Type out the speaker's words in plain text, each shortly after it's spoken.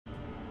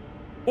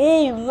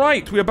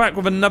Alright, we are back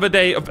with another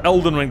day of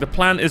Elden Ring. The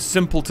plan is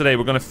simple today.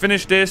 We're going to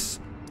finish this.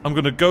 I'm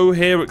going to go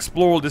here,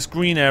 explore all this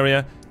green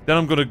area. Then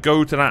I'm going to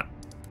go to that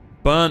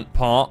burnt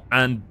part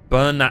and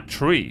burn that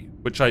tree.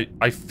 Which I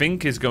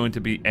think is going to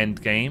be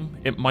end game.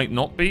 It might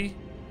not be.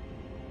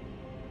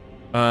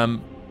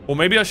 Or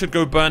maybe I should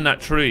go burn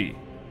that tree.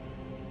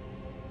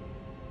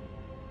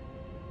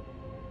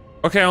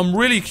 Okay, I'm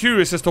really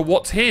curious as to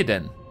what's here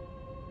then.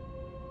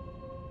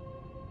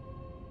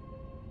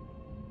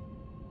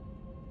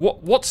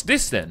 What's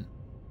this then?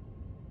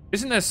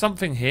 Isn't there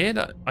something here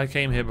that I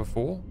came here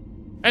before?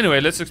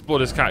 Anyway, let's explore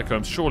this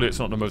catacombs. Surely it's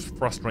not the most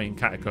frustrating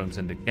catacombs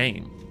in the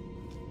game.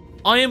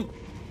 I am...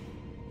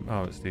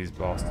 Oh, it's these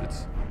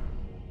bastards.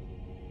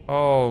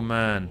 Oh,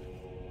 man.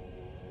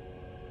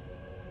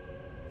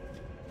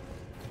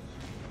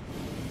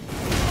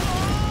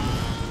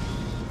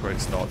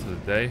 Great start to the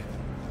day.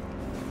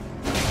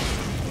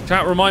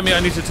 Chat, remind me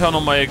I need to turn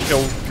on my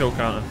kill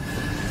counter.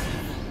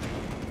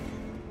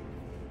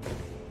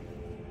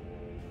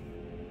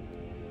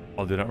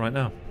 I'll do that right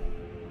now.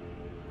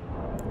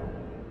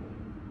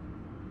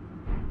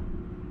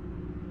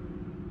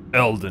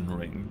 Elden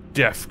Ring.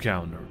 Death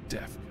counter.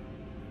 Death.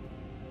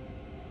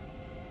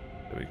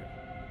 There we go.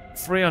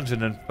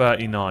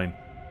 339.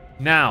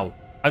 Now,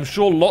 I'm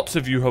sure lots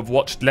of you have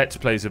watched Let's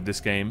Plays of this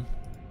game.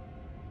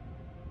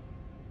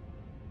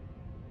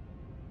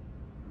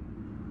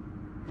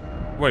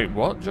 Wait,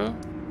 what, Joe?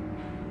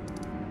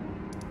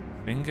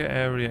 Finger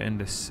area in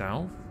the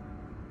south?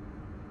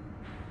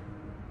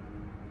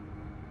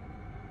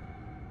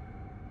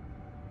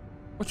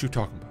 What you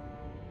talking about?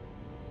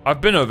 I've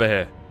been over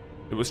here.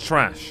 It was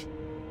trash.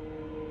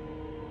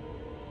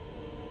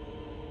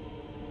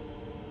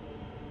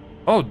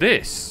 Oh,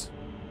 this.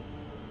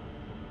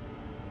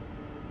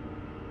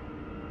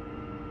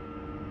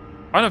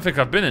 I don't think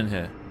I've been in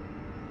here.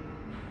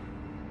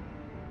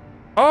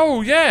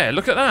 Oh yeah,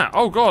 look at that.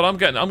 Oh god, I'm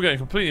getting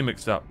completely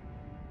mixed up.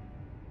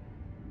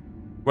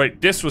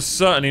 Wait, this was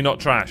certainly not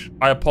trash.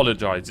 I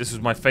apologize. This is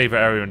my favorite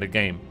area in the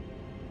game.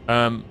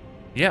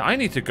 Yeah, I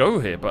need to go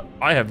here, but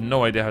I have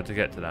no idea how to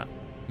get to that.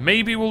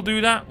 Maybe we'll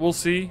do that. We'll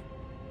see.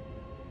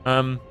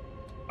 I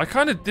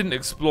kind of didn't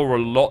explore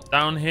a lot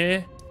down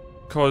here,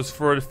 because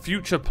for a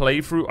future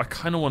playthrough, I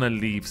kind of want to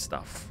leave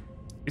stuff.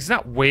 Is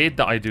that weird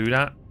that I do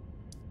that?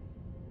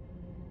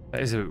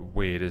 That is a bit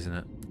weird, isn't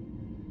it?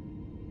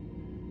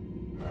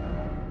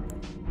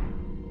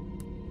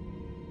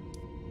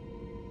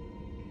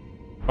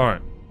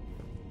 Alright.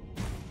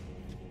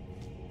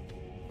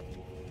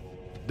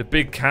 The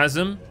big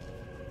chasm.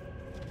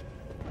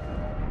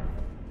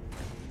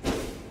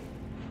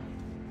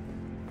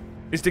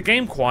 Is the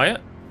game quiet?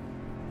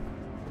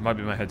 It might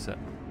be my headset.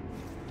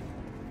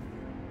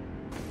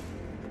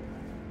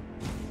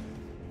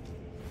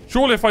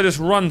 Surely if I just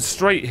run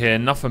straight here,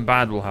 nothing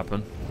bad will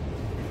happen.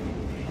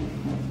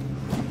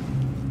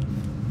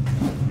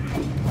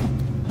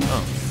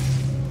 Oh.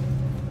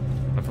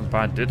 Nothing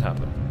bad did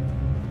happen.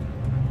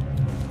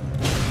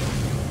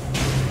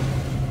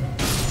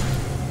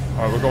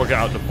 Alright, we've got to get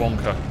out the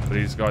bonker for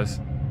these guys.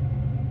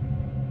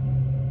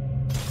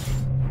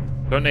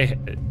 Don't they...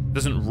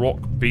 Doesn't rock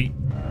beat?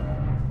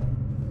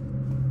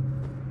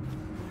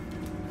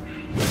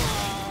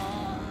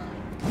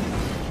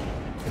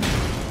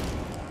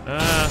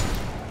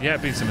 Yeah,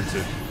 it beats him in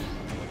two.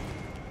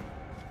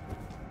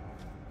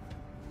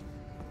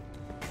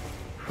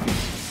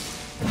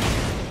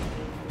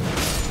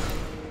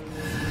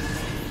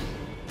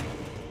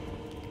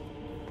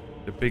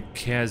 The big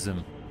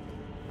chasm.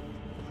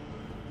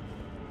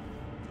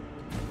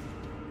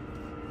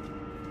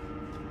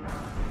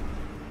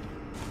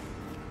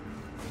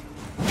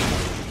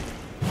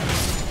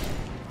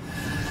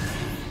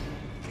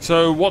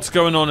 So, what's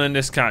going on in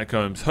this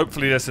catacombs?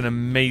 Hopefully there's an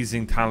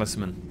amazing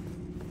talisman.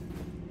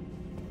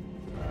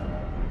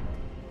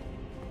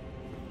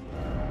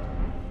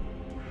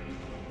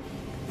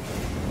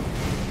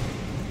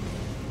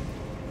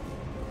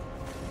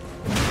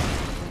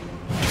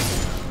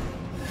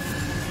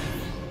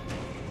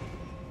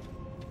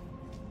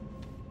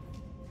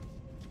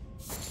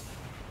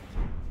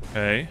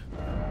 Okay.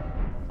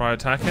 Try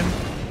attacking.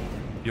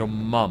 Your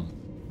mum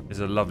is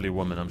a lovely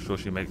woman. I'm sure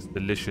she makes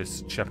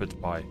delicious shepherd's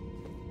pie.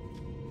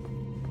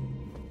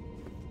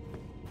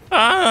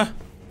 Ah!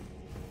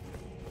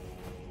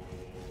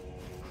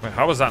 Wait,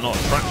 how was that not a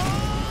traction?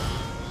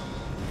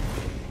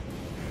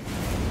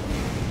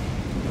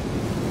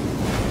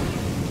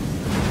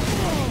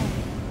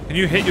 Can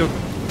you hit your...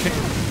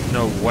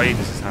 No way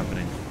this is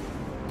happening.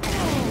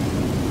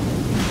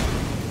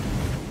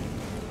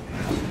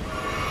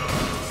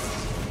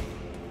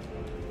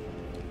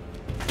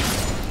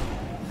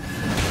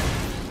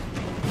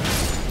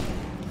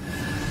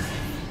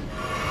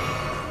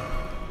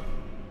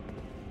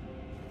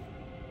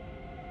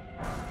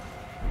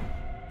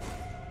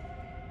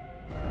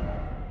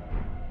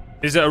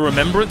 Is it a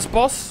remembrance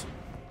boss?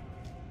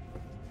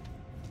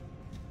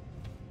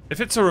 If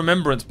it's a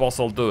remembrance boss,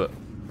 I'll do it.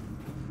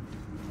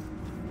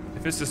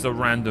 If it's just a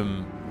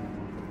random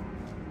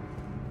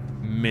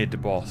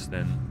mid-boss,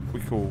 then we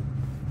cool.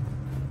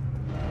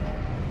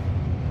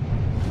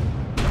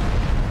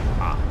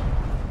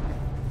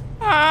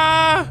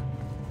 Ah!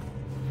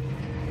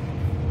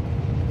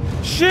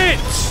 Shit!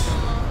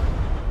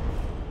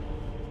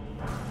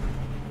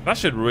 That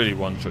should really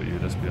one-shot you,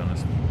 let's be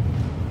honest.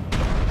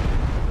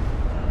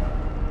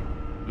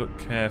 Look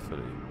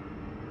carefully.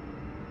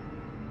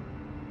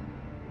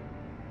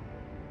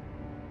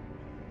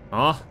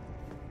 Huh?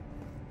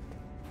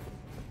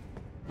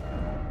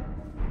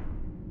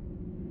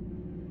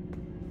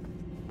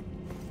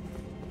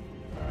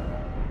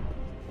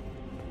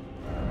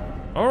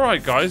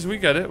 Alright, guys, we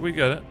get it, we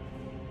get it.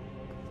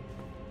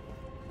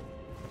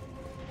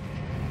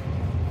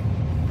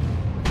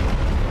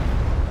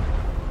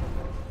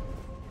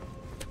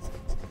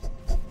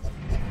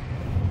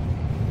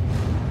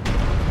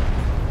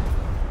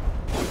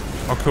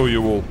 I'll kill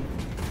you all.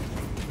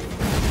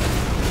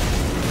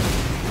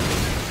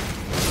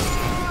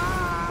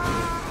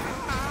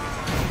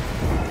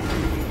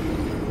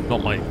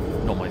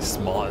 Not my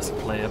smartest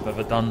play I've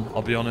ever done,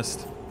 I'll be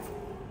honest.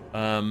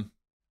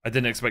 I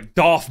didn't expect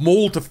Darth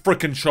Maul to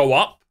frickin' show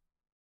up.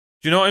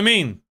 Do you know what I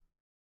mean?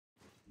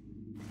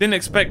 Didn't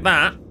expect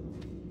that.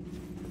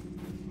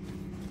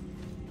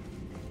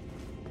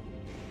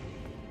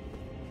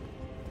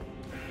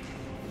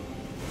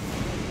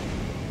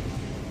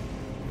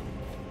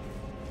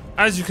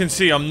 As you can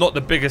see, I'm not the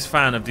biggest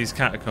fan of these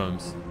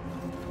catacombs.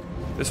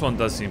 This one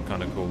does seem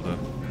kind of cool, though.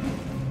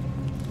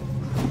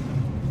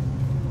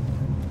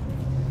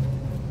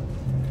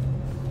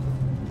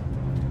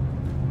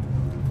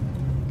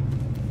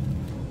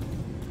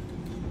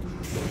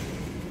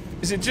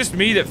 Is it just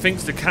me that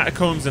thinks the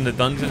catacombs and the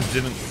dungeons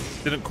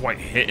didn't quite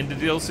hit in the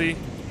DLC?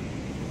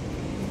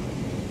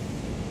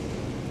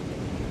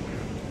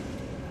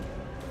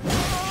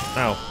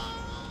 Ow.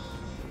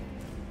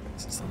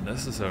 This is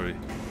unnecessary.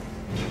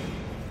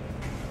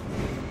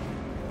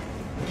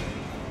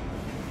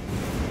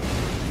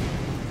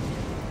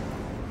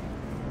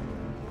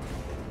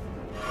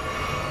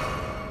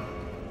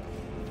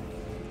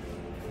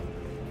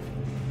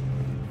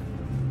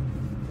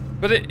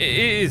 But it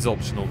is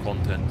optional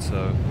content,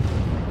 so...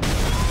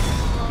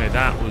 Okay,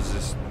 that was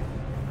just...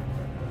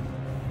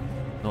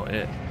 not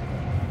it.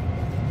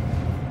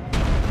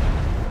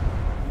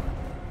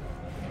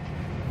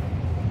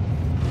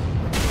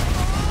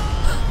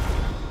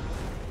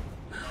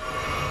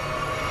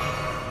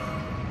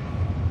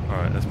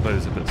 Alright, let's play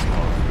this a bit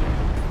smarter.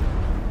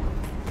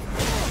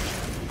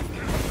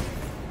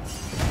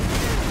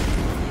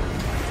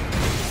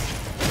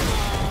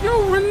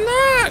 Yo,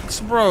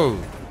 relax, bro!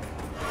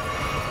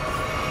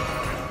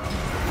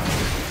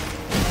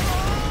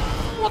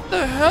 What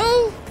the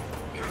hell?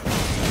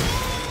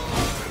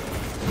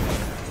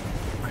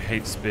 I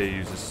hate spear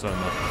users so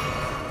much.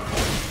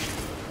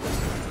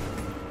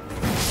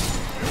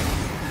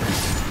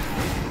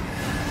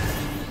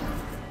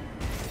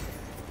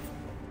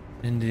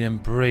 In the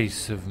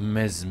embrace of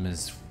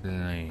Mesmer's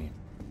flame.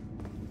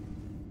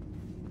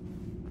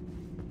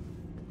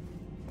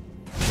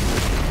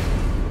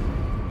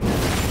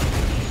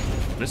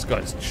 This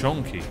guy's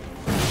chunky.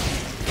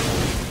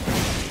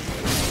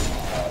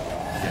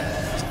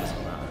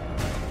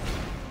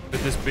 Could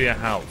this be a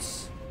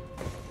house?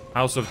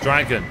 House of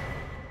Dragon.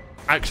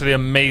 Actually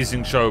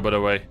amazing show, by the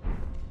way.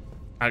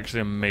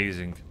 Actually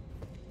amazing.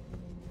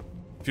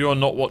 If you are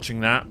not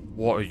watching that,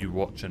 what are you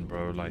watching,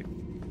 bro? Like,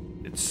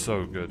 it's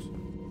so good.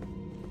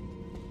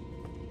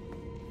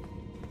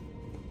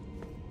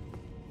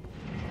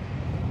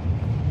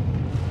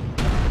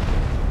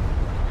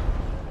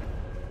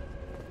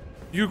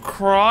 You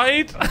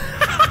cried?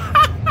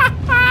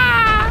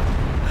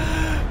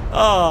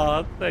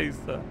 Ah, oh, thanks,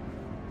 sir.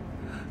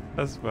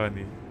 That's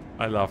funny.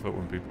 I laugh at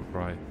when people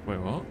cry. Wait,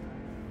 what?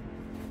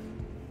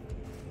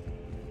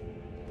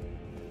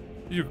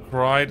 You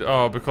cried?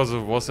 Oh, because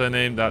of what's her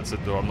name? That's a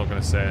door. I'm not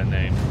going to say her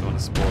name. I don't want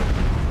to spoil it.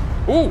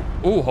 Ooh!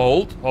 Ooh,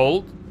 hold.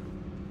 Hold.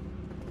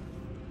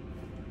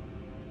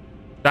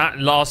 That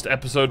last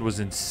episode was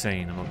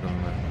insane. I'm not going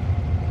to lie.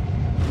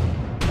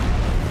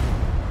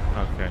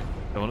 Okay.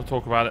 Don't want to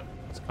talk about it.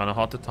 It's kind of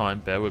hard to time.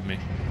 Bear with me.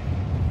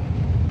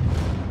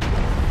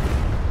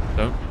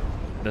 Don't.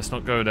 Let's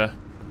not go there.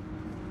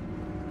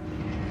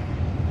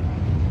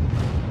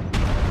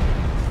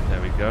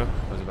 There we go.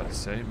 I was about to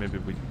say, maybe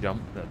if we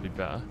jump, that'd be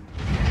better.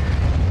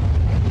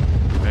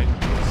 Okay,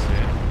 let's see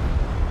it.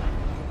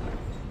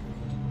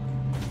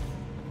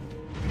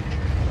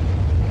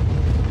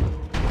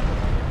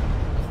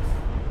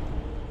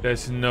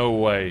 There's no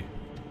way.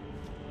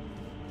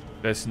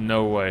 There's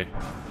no way.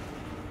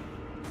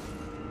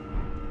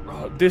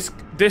 This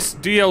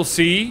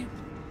DLC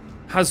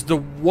has the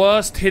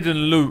worst hidden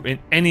loot in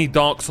any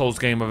Dark Souls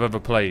game I've ever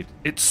played.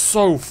 It's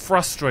so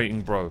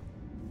frustrating, bro.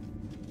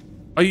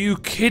 Are you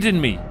kidding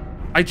me?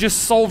 I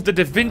just solved the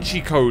Da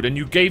Vinci Code and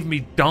you gave me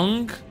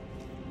dung?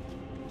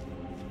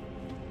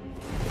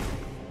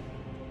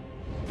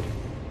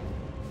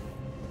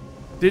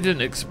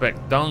 Didn't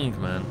expect dung,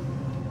 man.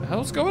 What the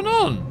hell's going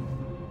on?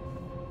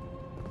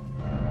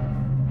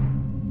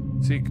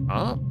 Seek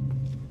up?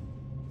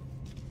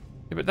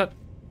 Yeah, but that...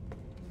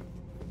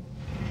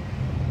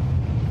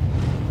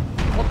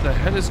 What the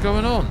hell is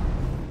going on?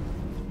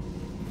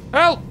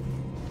 Help!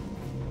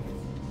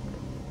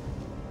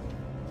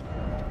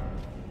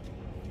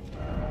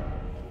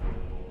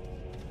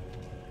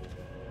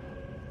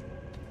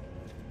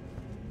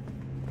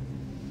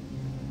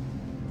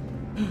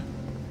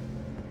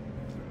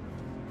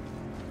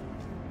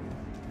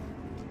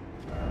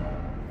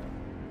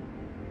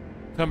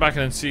 Come back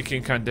and then seek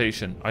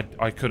incantation.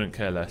 I couldn't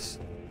care less.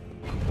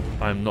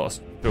 I'm not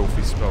a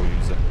filthy spell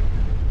user.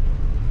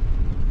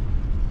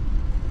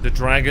 The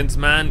dragons,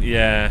 man?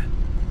 Yeah.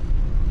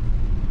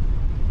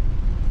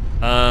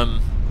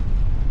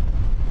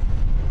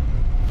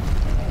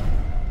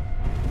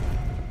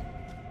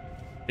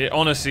 It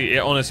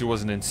honestly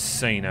was an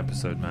insane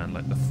episode, man.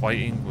 Like, the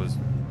fighting was...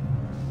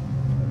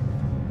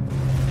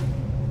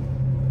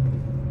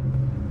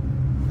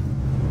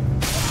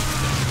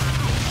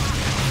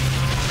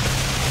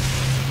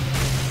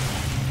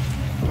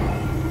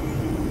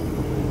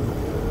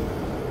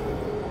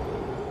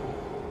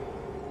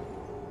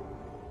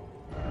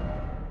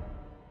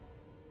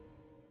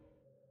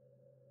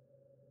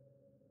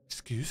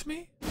 Excuse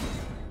me?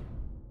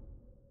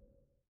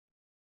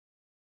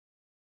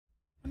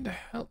 What the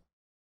hell?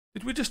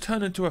 Did we just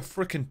turn into a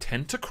frickin'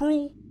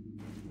 tentacruel?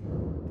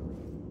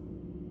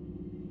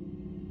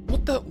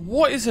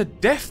 What is a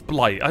death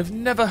blight? I've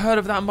never heard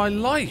of that in my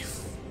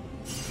life.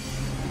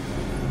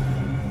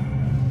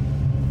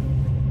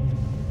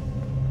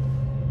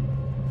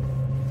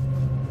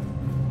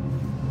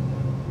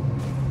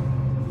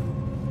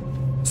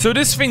 So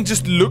this thing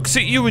just looks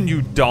at you and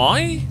you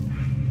die?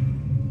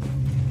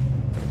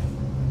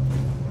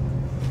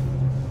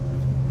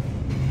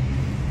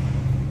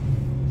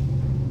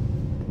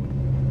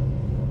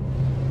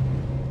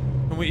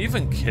 Can we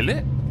even kill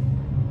it?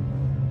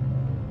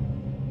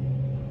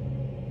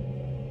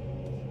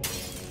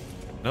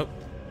 Nope.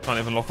 Can't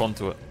even lock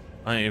onto it.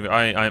 I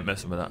ain't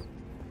messing with that.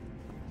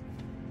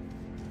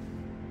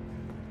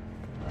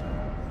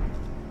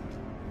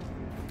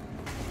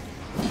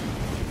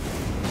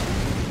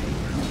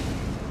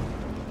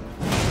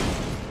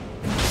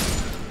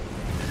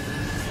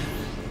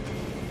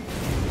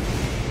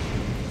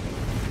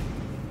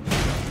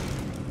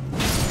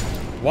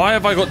 Why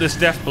have I got this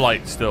death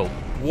blight still?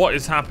 What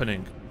is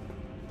happening?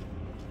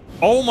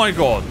 Oh my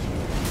god.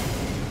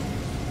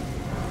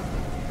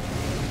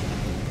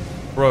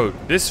 Bro,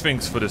 this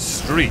thing's for the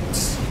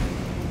streets.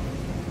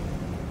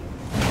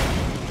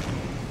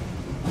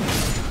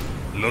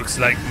 Looks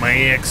like my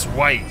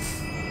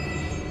ex-wife.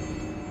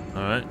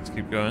 Alright, let's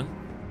keep going.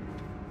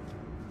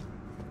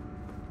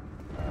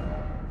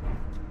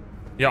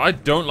 Yeah, I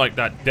don't like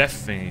that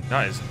death thingy.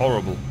 That is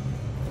horrible.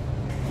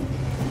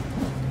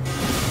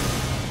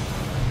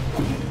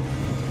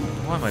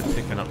 Why am I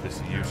picking up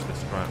this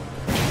useless crap?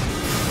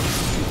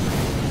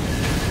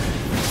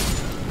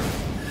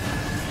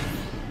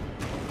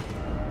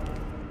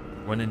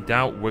 When in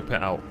doubt, whip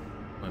it out.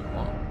 Wait,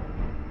 what?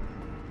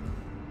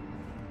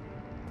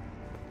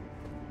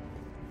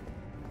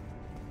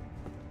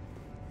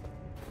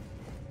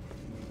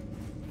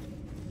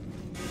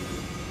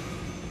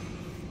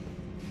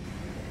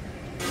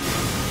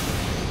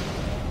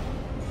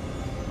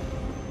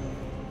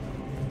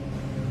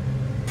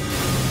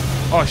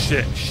 Oh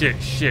shit, shit.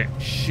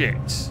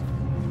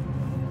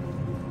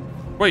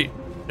 Wait,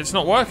 it's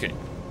not working.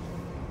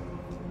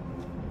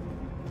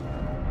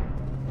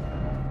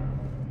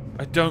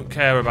 I don't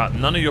care about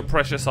none of your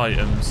precious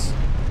items.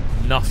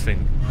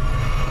 Nothing.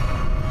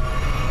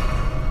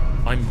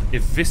 I'm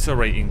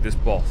eviscerating this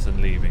boss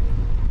and leaving.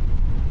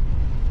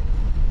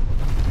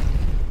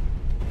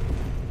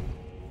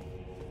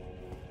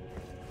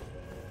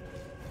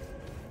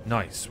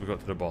 Nice, we got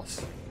to the boss.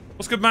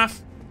 What's good,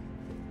 Math?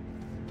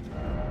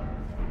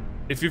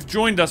 If you've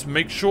joined us,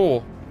 make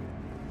sure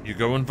you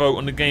go and vote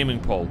on the gaming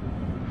poll.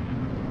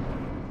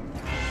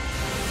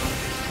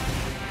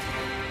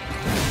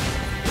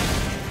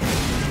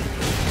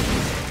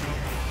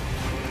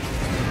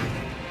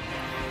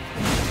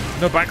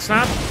 No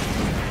backstab?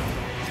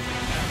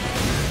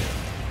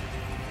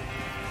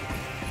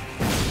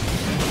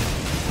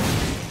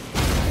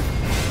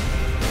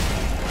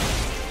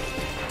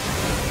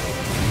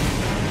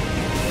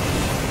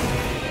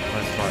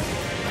 Nice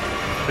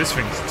fight. This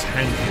thing's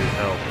tanky as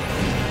hell.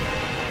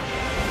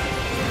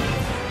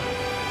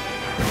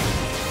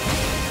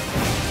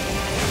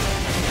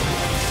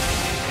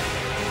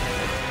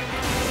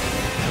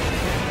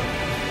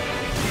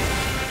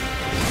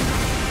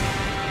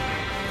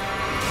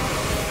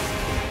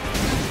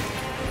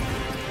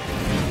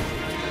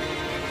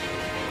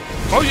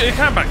 Oh yeah, you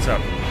can backstab.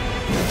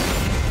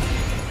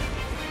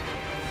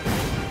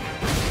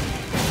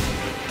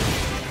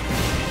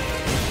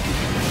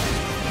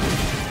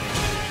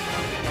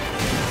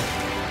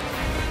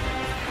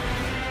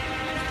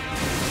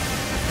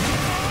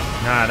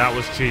 Nah, that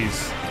was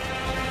cheese.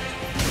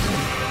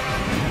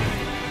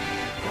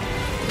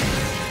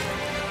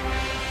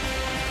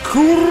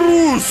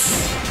 Kurus!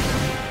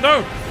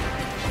 No!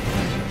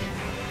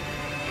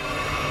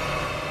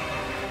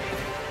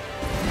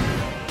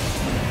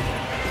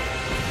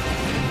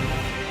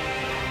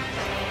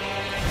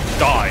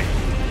 Die.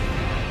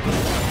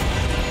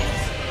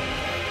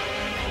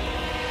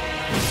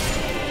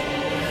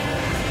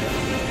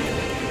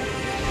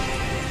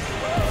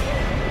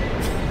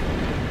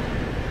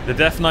 The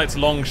Death Knight's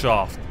long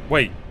shaft.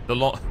 Wait, the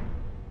long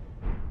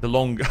the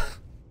long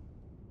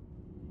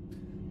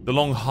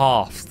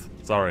haft.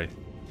 Sorry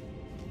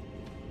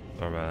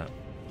about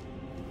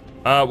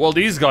that. Well,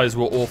 these guys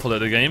were awful at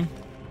the game.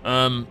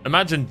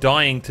 Imagine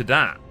dying to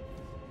that.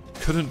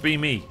 Couldn't be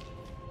me.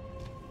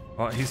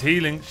 Oh, he's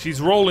healing. She's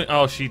rolling.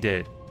 Oh, she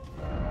did.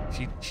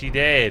 She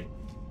did.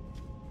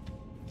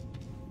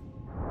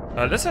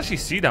 Let's actually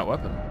see that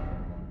weapon.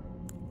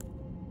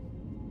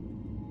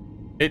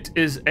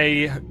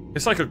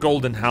 It's like a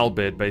golden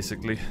halberd,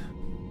 basically.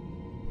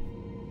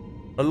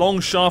 A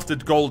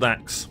long-shafted gold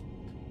axe.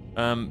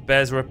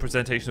 Bears a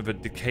representation of a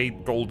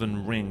decayed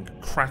golden ring.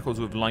 Crackles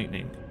with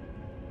lightning.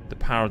 The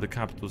power of the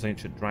capital's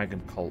ancient dragon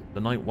cult.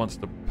 The knight, once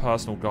the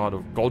personal guard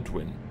of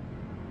Godwyn,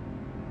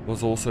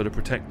 was also the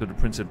protector of the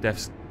Prince of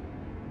Death's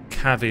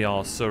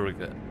caviar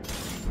surrogate.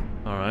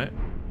 Alright.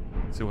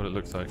 Let's see what it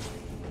looks like.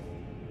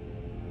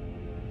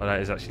 Oh,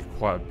 that is actually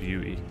quite a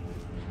beauty.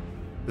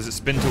 Does it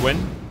spin to win?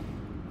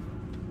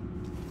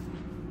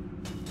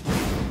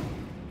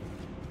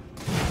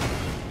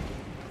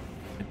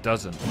 It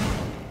doesn't.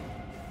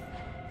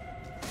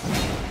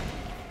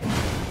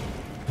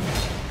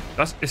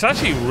 It's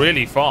actually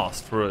really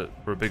fast for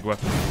a big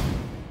weapon.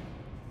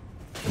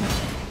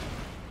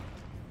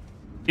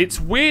 It's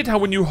weird how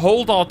when you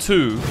hold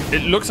R2,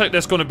 it looks like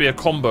there's going to be a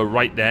combo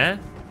right there.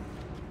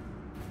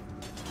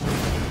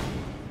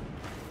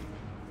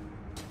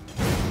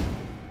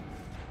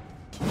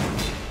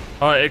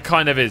 Oh, it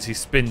kind of is. He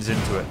spins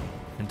into it.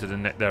 Into the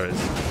neck. There it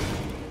is.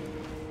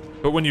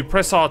 But when you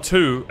press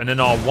R2 and then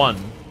R1,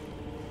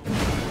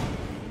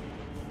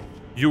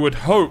 you would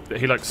hope that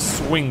he like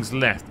swings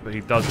left, but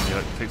he doesn't. He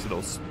like takes a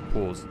little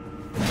pause.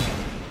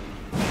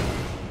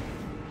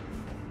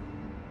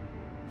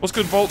 What's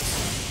good, Volt?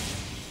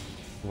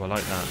 Oh, I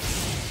like that.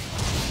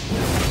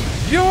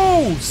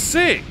 Yo,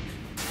 sick!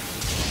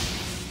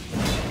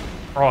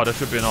 Oh, there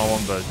should be an R1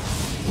 version.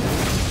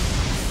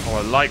 Oh,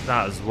 I like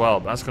that as well.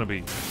 But that's gonna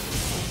be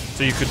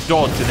so you could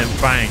dodge and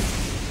then bang.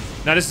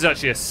 Now this is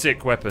actually a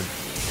sick weapon.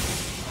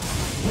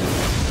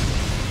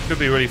 Could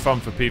be really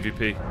fun for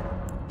PvP.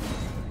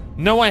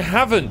 No, I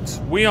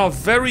haven't. We are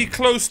very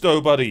close though,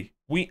 buddy.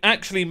 We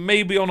actually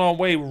may be on our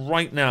way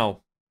right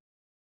now.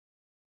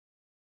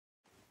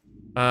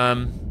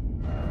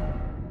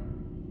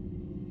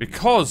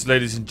 Because,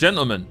 ladies and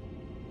gentlemen,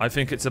 I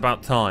think it's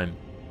about time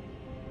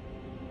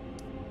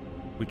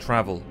we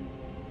travel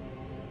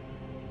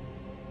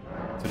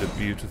to the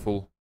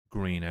beautiful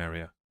green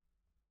area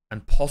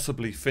and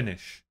possibly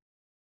finish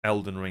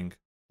Elden Ring,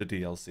 the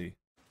DLC.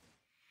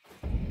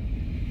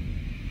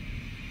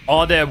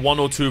 Are there one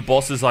or two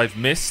bosses I've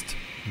missed?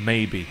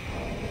 Maybe.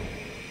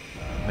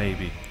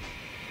 Maybe.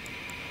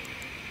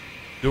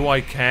 Do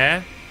I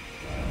care?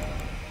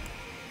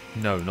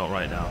 No, not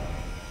right now.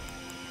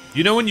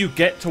 You know when you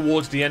get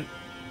towards the end...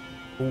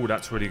 Oh,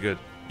 that's really good.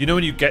 You know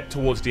when you get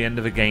towards the end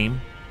of a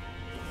game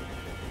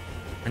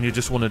and you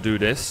just want to do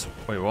this?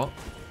 Wait, what?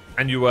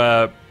 And you,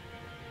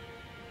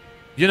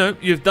 you know,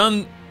 you've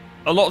done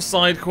a lot of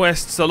side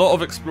quests, a lot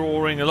of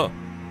exploring, a lot...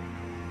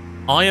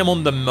 I am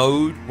on the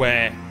mode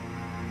where...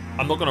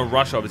 I'm not going to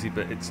rush, obviously,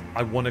 but it's...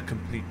 I want to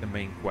complete the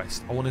main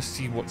quest. I want to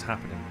see what's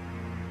happening.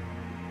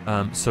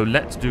 So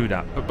let's do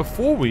that. But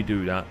before we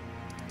do that...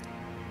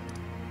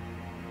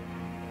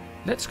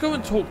 let's go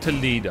and talk to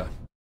Leader.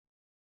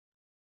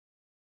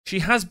 She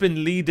has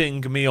been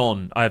leading me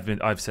on.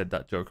 I've said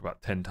that joke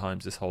about 10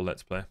 times this whole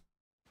Let's Play.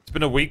 It's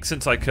been a week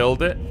since I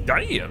killed it.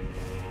 Damn!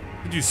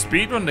 Did you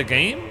speedrun the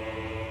game?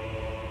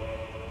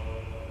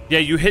 Yeah,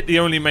 you hit the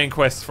only main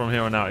quest from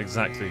here on out,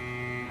 exactly.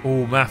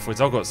 Oh,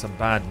 Mathwoods, I've got some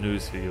bad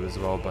news for you as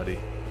well, buddy.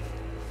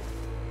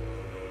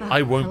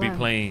 I won't be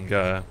playing,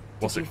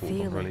 what's it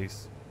called on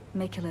release?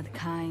 Mikula the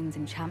Kind's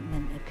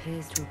enchantment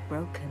appears to have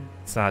broken.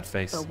 Sad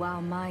face. But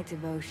while my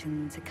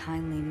devotion to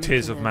kindly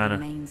Tears of Mana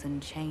remains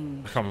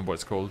unchanged, I can't remember what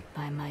it's called.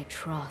 by my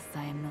troth,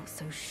 I am not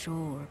so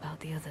sure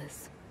about the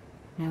others.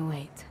 No,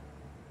 wait.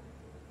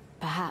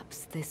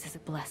 Perhaps this is a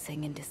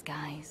blessing in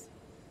disguise.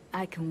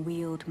 I can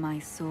wield my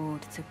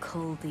sword to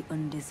cull the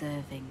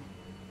undeserving,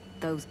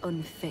 those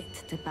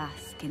unfit to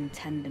bask in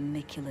tender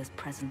Mikula's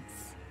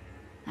presence.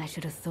 I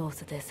should have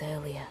thought of this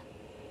earlier.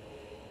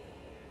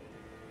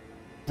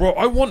 Bro,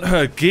 I want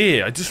her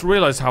gear. I just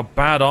realized how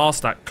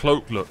badass that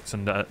cloak looks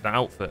and the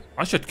outfit.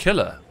 I should kill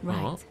her.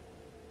 Right.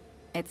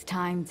 It's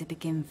time to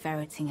begin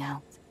ferreting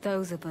out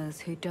those of us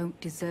who don't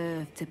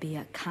deserve to be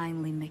at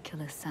kindly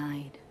Mikula's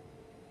side.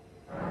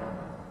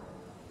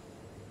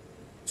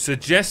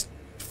 Suggest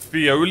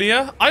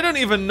Fiolia? I don't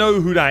even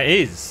know who that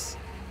is,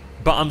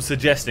 but I'm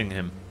suggesting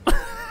him.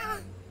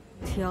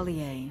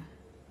 Thiolier.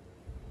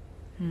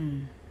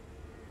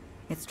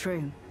 It's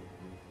true.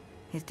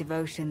 His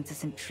devotion to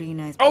St.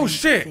 Trina is... Oh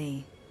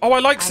shit! Oh, I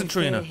like St.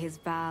 Trina. I fear his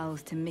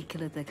vows to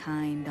Mikula the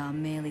Kind are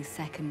merely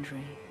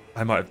secondary.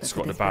 I might have just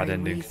gotten a bad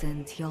ending. For this very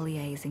reason,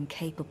 Thiolier is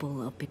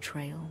incapable of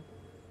betrayal.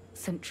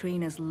 St.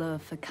 Trina's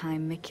love for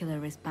kind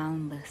Mikula is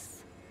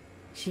boundless.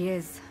 She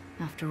is,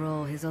 after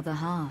all, his other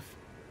half.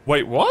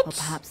 Wait, what? Or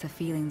perhaps her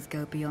feelings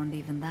go beyond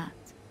even that.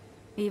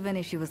 Even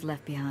if she was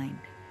left behind.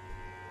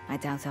 I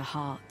doubt her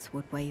heart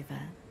would waver.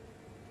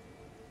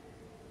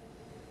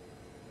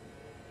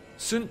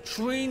 St.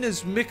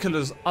 Trina's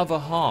Miquella's other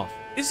half.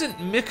 Isn't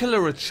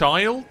Miquella a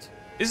child?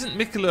 Isn't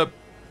Miquella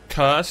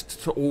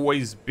cursed to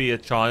always be a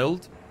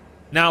child?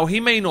 Now, he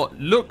may not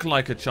look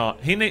like a child.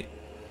 He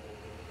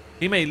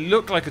may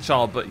look like a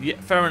child, but yeah,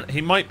 fair enough.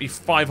 He might be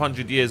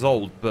 500 years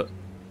old, but...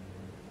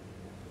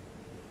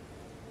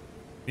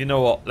 You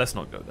know what? Let's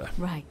not go there.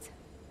 Right.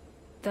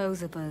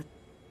 Those are the...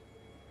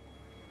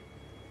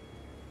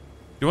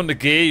 You want the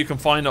gear? You can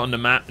find it on the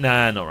map.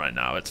 Nah, not right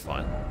now. It's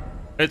fine.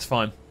 It's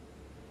fine.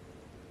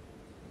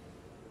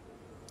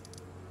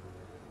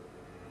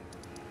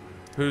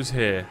 Who's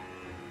here?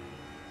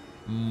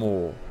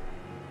 More.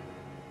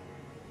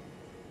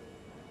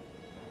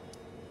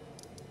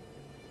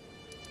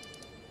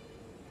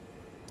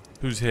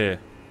 Who's here?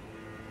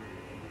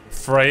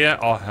 Freya?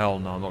 Oh, hell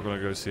no. I'm not going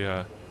to go see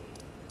her.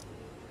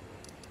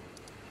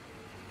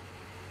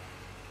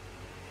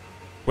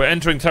 We're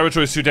entering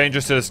territory too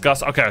dangerous to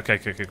discuss. Okay.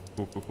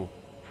 Cool.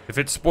 If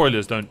it's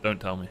spoilers, don't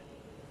tell me.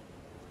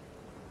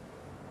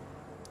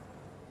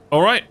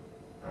 All right.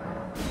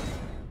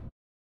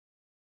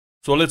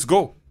 So let's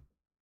go.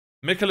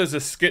 Miquella's a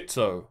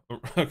schizo.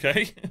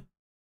 Okay.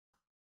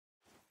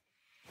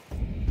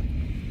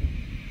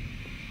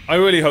 I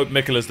really hope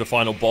Miquella's the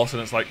final boss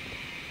and it's like...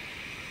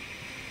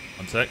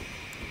 One sec.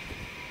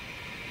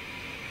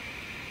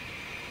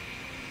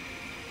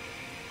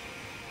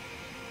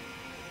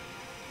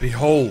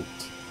 Behold.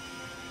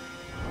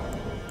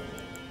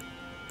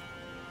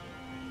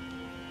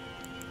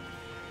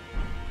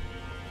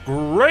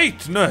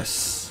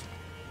 Greatness.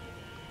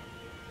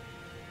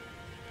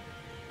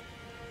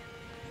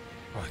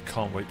 Oh, I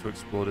can't wait to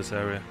explore this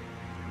area.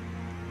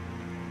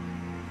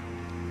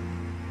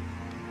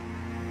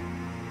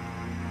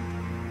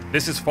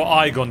 This is for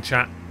Igon,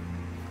 chat.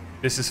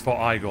 This is for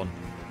Igon.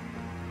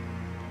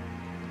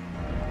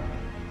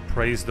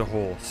 Praise the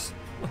horse.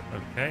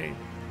 Okay.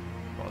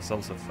 Got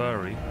ourselves a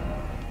furry.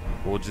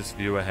 Gorgeous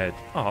view ahead.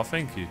 Oh,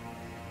 thank you.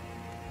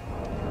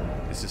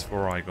 This is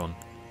for Igon.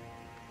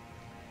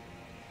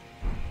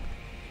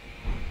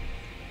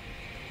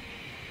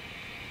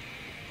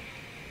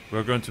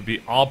 We're going to be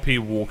RP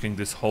walking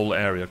this whole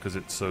area because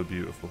it's so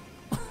beautiful.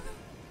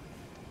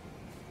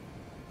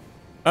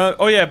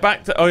 Oh yeah,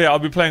 back to... Oh yeah, I'll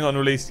be playing on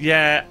release.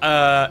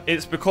 Yeah,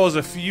 it's because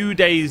a few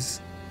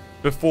days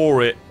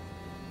before it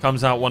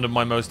comes out one of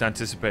my most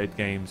anticipated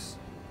games.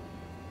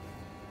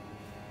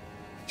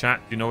 Chat,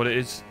 do you know what it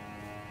is?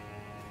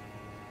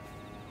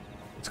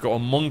 It's got a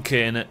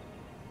monkey in it.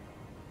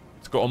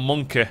 It's got a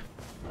monkey.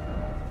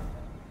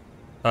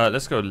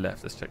 Let's go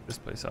left. Let's check this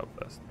place out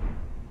first.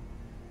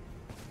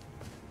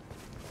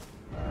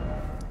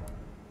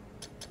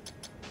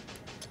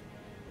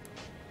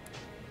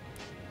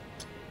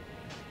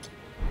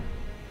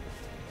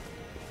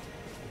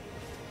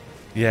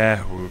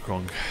 Yeah,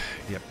 Wukong.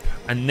 Yep.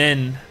 And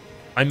then,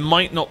 I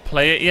might not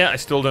play it yet. I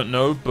still don't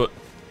know, but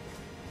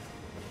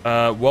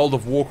World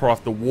of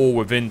Warcraft, The War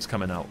Within's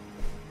coming out.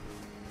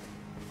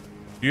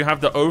 Do you have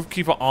the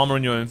Oathkeeper armor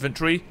in your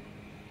inventory?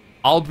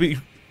 I'll be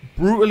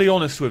brutally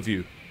honest with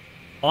you.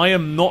 I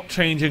am not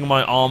changing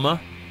my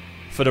armor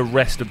for the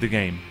rest of the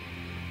game.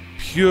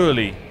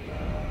 Purely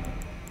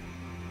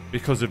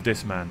because of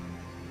this man.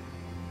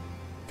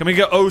 Can we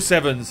get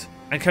 07s?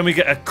 And can we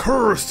get a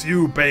curse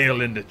you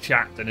Bale in the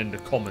chat and in the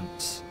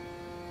comments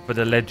for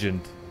the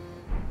legend?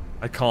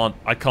 I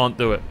can't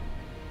do it.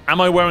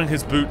 Am I wearing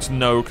his boots?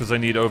 No, because I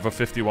need over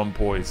 51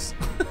 poise.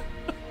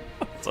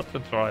 Such a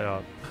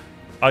tryhard.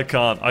 I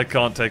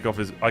can't take off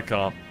his... I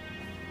can't.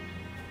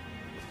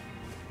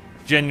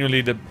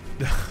 Genuinely, the...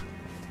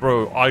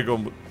 Bro,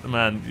 Igon,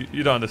 man,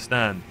 you don't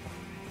understand.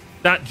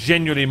 That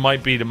genuinely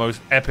might be the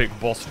most epic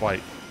boss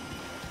fight.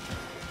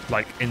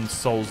 Like, in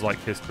Souls-like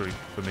history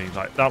for me.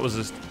 Like, that was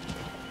just...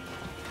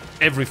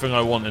 everything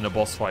I want in a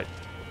boss fight.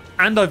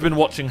 And I've been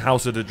watching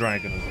House of the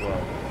Dragon as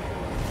well.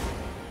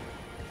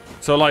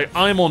 So, like,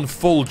 I'm on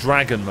full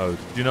dragon mode.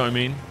 Do you know what I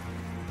mean?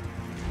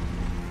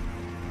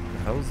 What the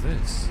hell's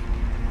this?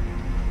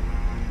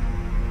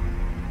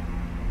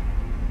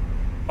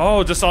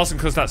 Oh, just asking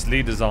because that's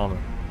leader's armor.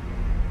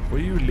 Were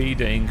you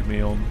leading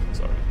me on?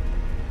 Sorry.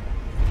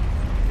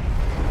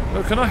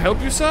 Oh, can I help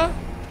you, sir?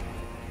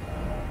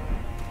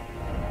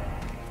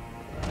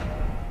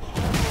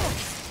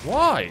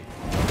 Why?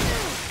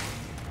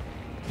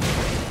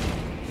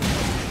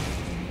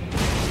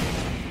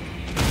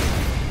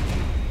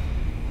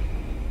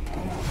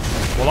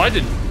 Well, I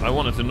didn't. I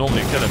wanted to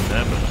normally kill him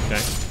there, but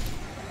okay.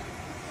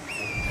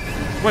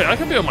 Wait, I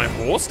can be on my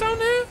horse down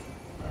here?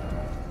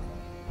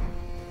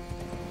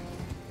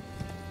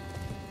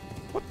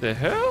 What the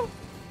hell?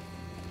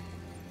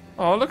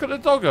 Oh, look at the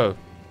doggo.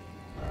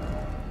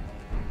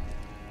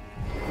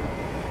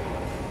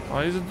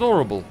 Oh, he's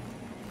adorable.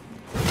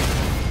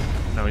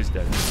 No, he's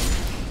dead.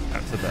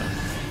 That's a bet.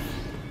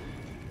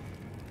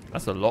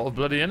 That's a lot of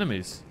bloody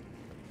enemies.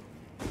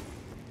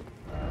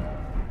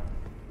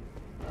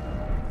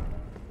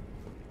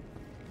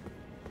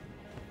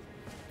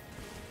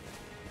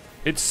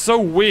 It's so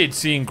weird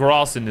seeing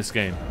grass in this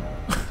game.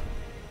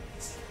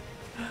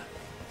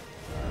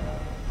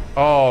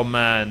 Oh,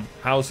 man.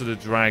 House of the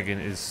Dragon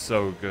is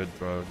so good,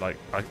 bro. Like,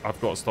 I've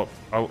got to stop.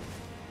 Oh.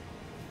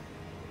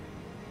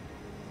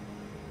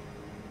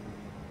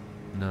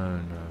 No,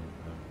 no,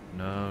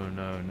 no. No,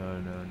 no, no,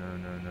 no, no,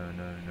 no, no,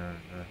 no, no,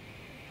 no.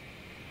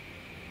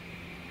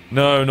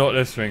 No, not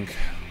this thing.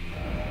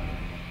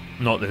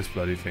 Not this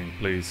bloody thing,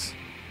 please.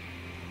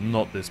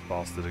 Not this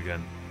bastard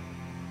again.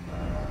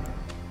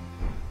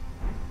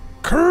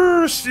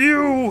 Curse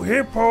you,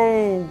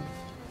 hippo!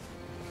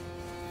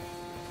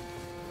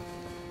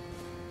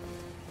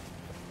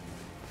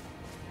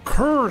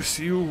 Curse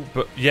you!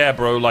 But yeah,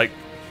 bro, like,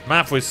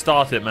 Mathwis,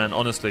 start it, man.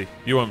 Honestly,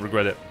 you won't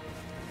regret it.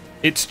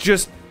 It's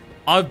just,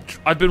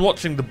 I've been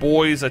watching The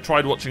Boys. I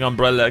tried watching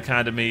Umbrella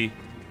Academy.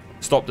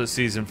 Stopped at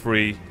season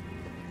 3.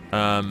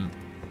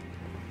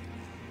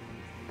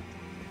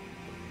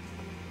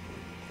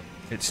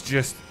 It's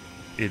just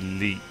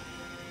elite.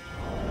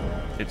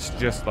 It's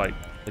just like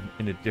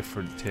in a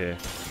different tier.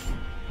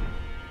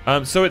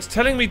 So it's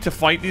telling me to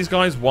fight these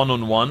guys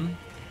one-on-one.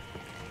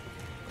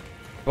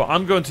 But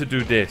I'm going to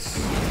do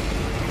this.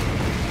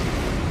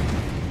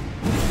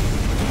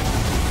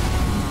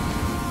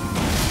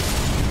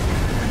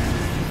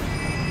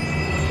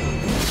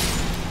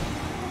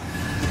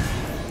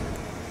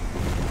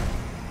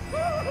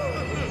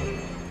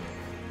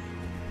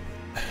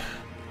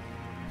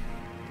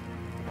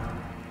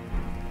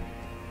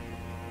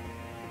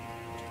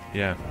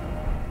 Yeah.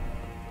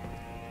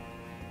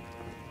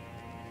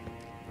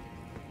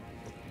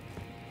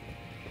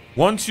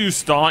 Once you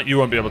start, you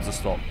won't be able to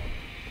stop.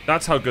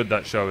 That's how good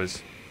that show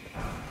is.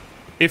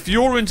 If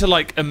you're into,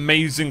 like,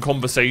 amazing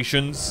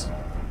conversations,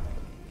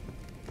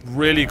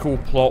 really cool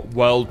plot,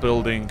 world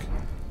building,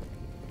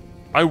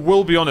 I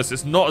will be honest,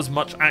 it's not as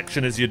much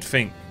action as you'd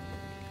think.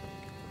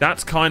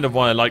 That's kind of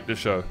why I like the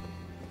show.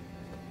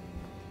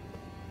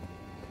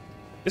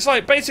 It's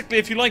like, basically,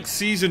 if you like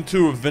Season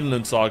 2 of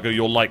Vinland Saga,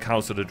 you'll like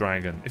House of the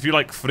Dragon. If you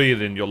like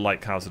Frieren, you'll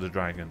like House of the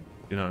Dragon.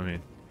 You know what I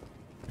mean?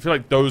 If you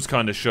like those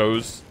kind of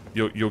shows,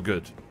 you're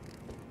good.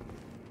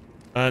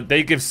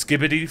 They give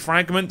skibbity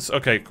fragments?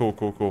 Okay, cool,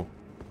 cool, cool.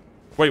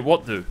 Wait,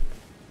 what do?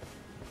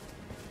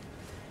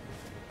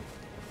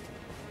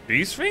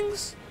 These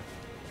things?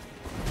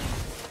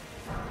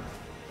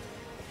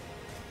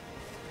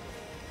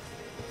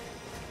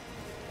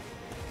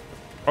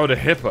 Oh, the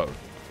hippo.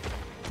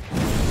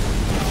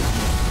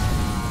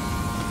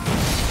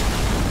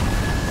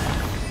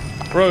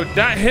 Bro,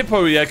 that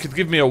hippo, yeah, could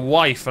give me a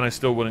wife and I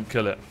still wouldn't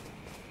kill it.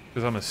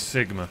 Because I'm a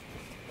Sigma.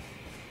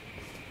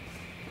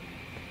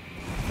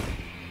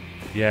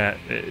 Yeah,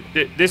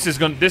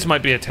 this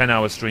might be a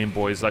 10-hour stream,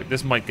 boys. Like,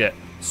 this might get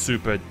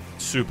super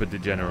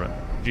degenerate.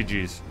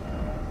 GG's.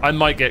 I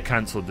might get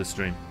cancelled this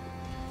stream.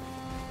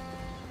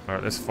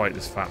 Alright, let's fight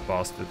this fat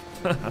bastard.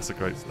 That's a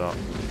great start.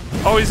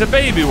 Oh, he's a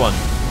baby one.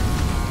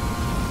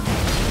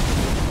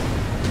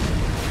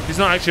 He's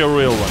not actually a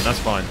real one, that's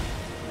fine.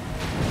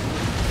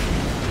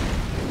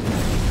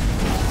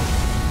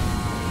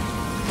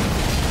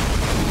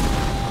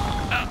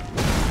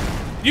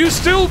 You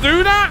still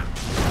do that?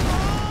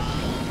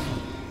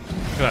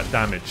 Look at that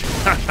damage.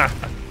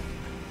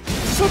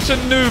 Such a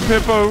noob,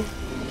 hippo.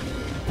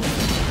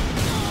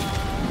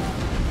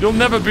 You'll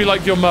never be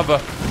like your mother.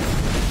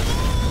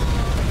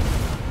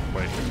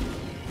 Wait.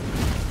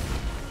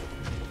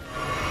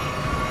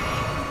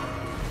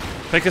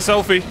 Take a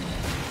selfie.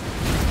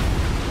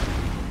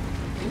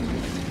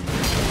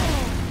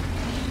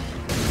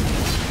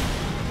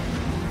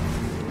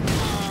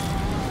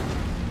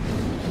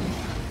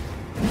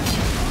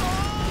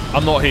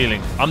 I'm not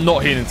healing. I'm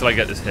not healing until I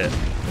get this hit.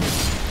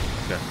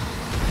 Okay.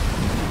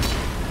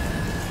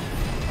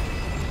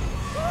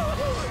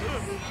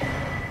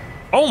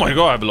 Oh my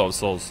god, I have a lot of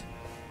souls.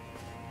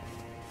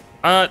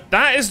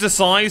 That is the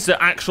size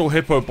the actual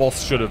hippo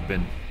boss should have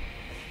been.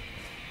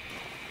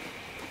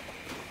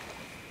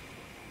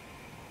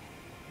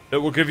 It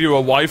will give you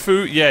a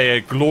waifu? Yeah, yeah,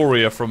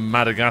 Gloria from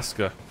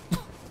Madagascar.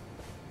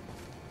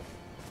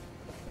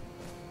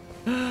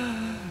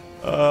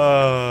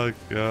 Oh,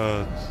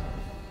 god.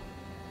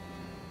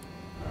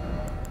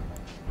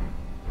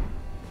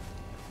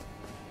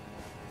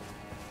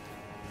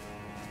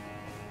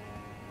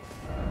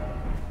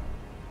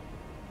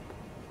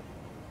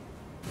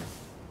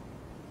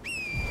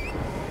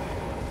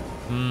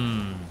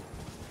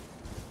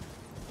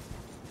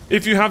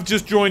 If you have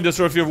just joined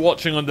us or if you're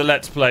watching on the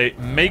Let's Play,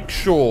 make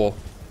sure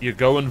you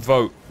go and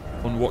vote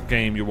on what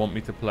game you want me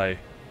to play.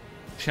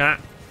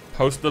 Chat,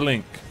 post the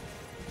link.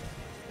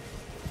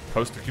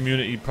 Post the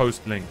community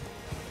post link.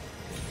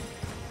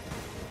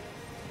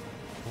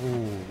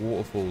 Oh,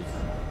 waterfalls.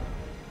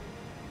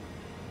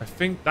 I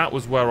think that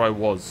was where I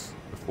was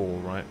before,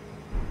 right?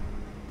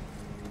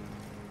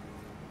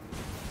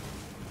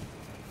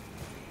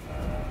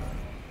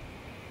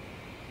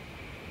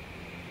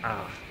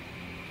 Ah.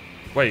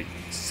 Wait,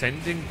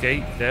 sending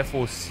gate,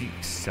 therefore seek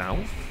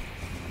south?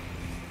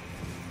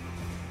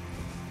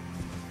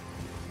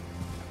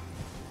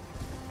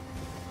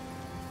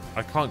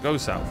 I can't go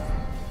south.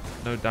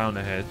 No, down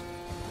ahead.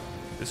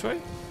 This way?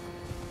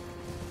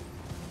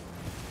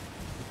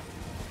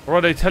 Or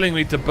are they telling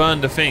me to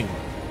burn the thing?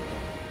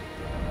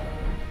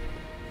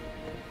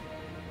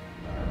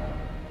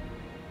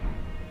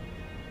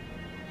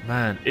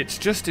 Man, it's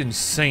just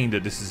insane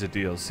that this is a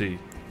DLC.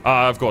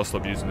 I've got to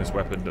stop using this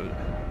weapon.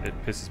 It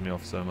pisses me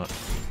off so much.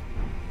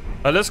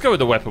 Let's go with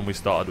the weapon we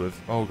started with.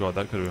 Oh god,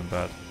 that could have been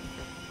bad.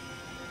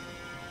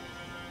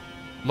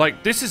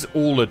 Like, this is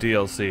all a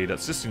DLC.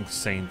 That's just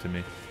insane to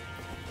me.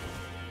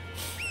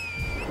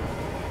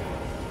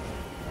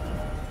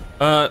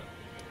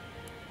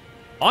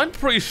 I'm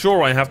pretty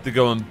sure I have to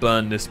go and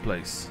burn this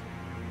place.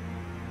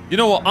 You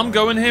know what? I'm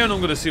going here and I'm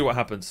going to see what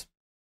happens.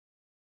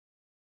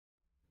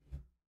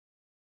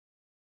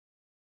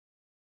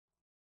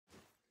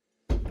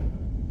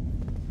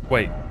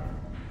 Wait.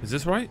 Is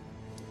this right?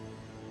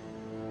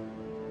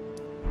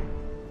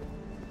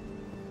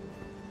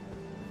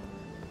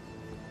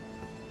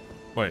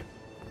 Wait.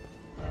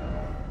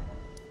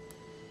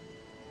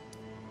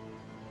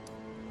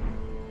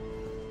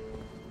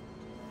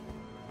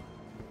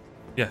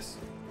 Yes.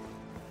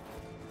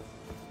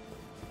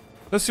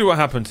 Let's see what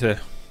happened here.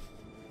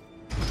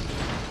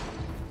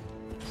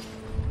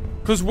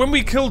 Because when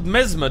we killed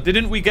Mesmer,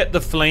 didn't we get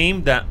the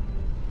flame that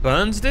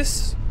burns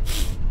this?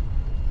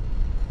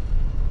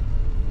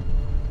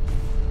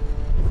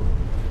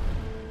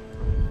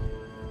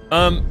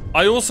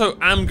 I also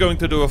am going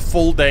to do a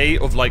full day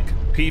of, like,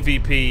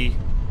 PvP.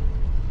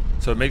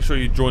 So make sure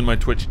you join my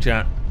Twitch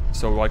chat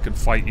so I can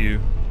fight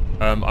you.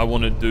 I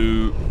want to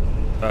do...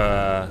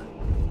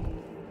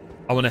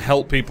 I want to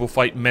help people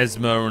fight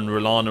Mesmer and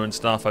R'hllana and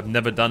stuff. I've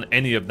never done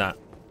any of that.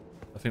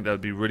 I think that would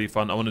be really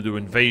fun. I want to do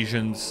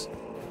invasions.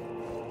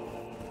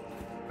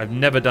 I've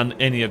never done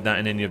any of that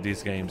in any of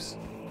these games.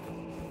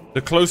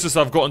 The closest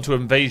I've gotten to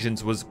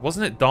invasions was...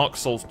 Wasn't it Dark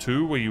Souls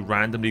 2 where you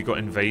randomly got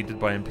invaded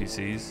by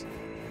NPCs?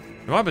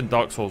 It might have been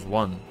Dark Souls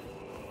 1.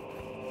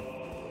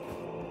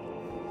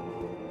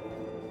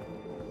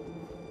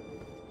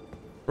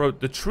 Bro,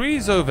 the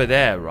tree's over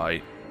there,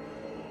 right?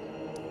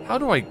 How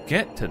do I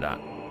get to that?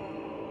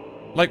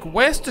 Like,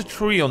 where's the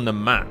tree on the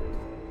map?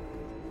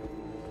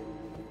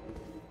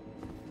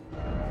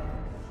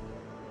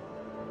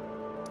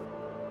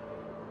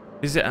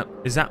 Is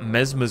that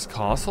Mesmer's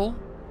castle?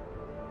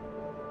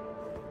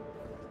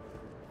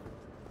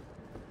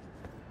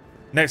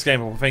 Next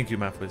game, well, thank you,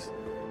 Mathwiz.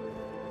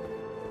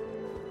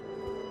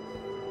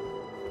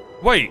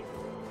 Wait.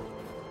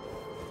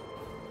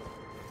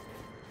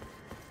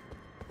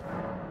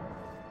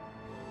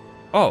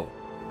 Oh.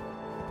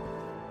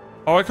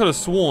 Oh, I could have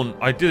sworn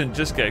I didn't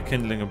just get a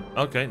kindling of...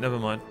 Okay, never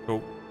mind.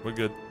 Cool. We're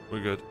good. We're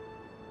good.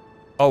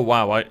 Oh,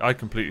 wow. I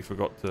completely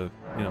forgot to...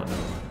 You know, never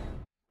mind.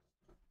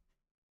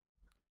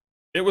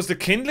 It was the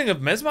kindling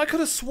of Mesmer? I could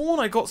have sworn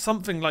I got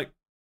something like...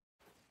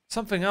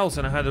 Something else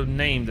and I had a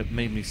name that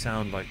made me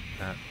sound like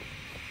that.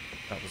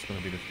 That was going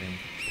to be the thing.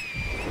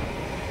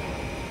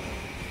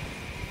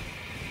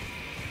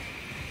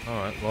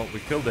 Alright, well, we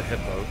killed the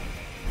hippo.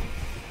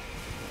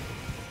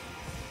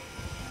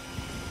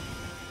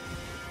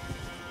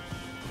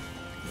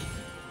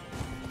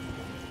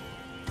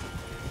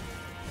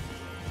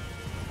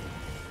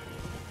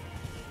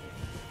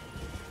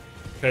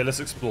 Okay,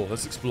 let's explore,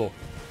 let's explore.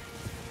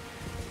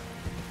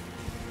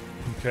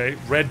 Okay,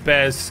 red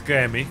bears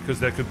scare me, because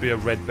there could be a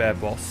red bear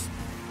boss.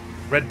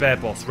 Red bear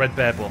boss, red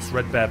bear boss,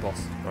 red bear boss.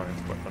 Alright,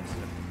 that's quite fun to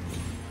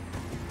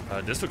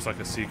see. This looks like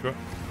a secret.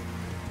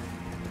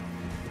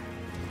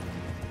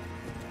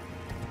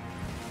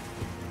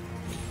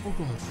 Oh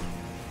god.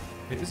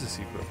 It is a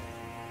secret.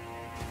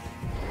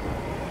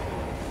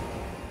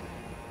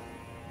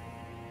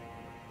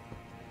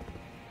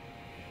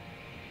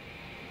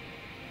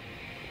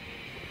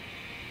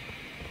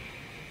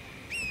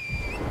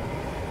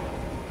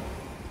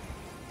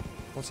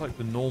 What's like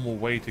the normal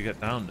way to get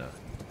down there?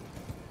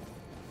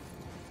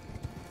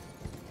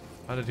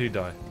 How did he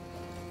die?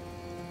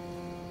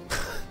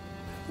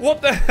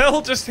 What the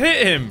hell just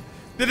hit him?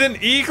 Did an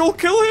eagle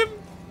kill him?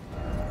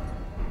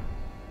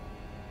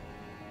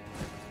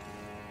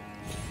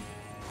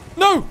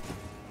 No!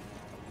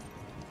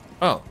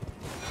 Oh.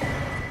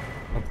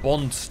 A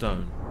bond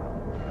stone.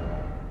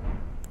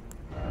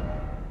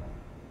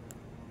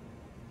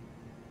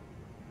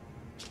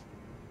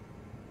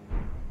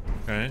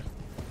 Okay.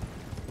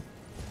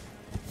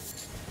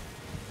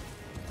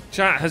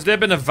 Chat, has there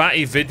been a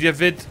Vati Vidya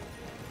vid?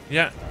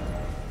 Yeah.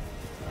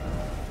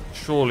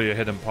 Surely a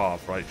hidden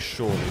path, right?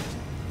 Surely.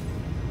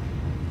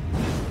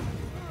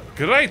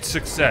 Great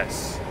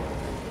success.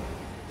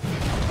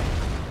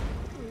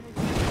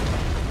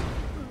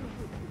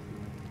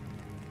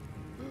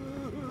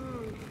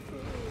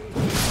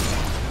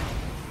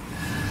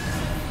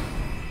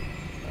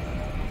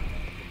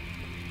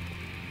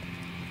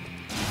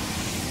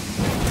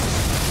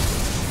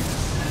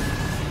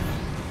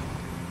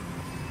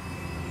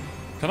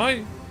 Can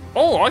I?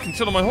 Oh, I can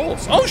chill on my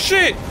horse. Oh,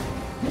 shit!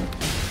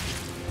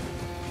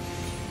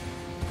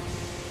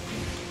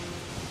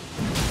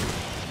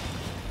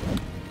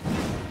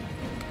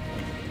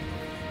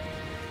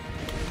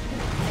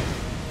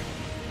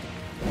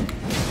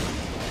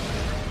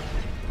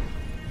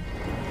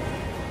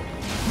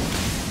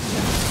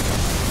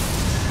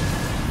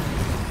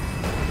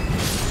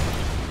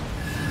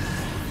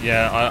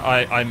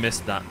 Yeah, I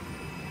missed that.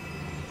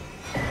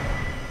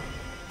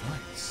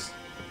 Nice.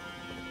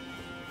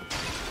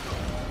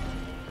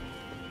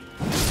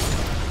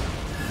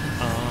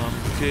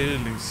 I'm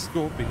killing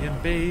scorpion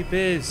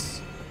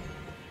babies.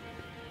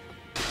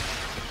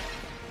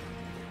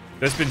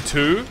 There's been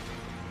 2.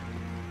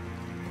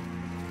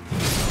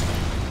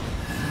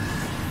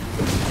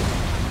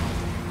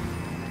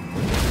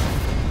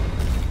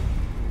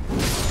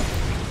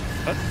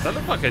 That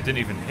looked like I didn't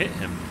even hit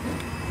him.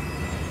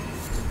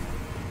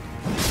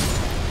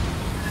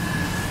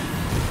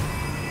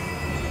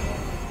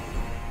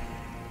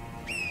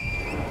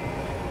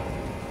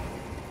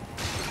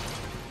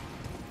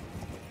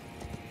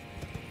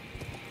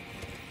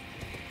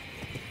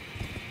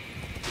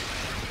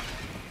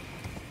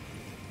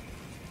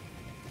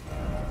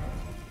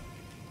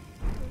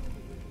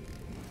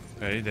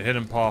 Okay, the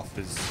hidden path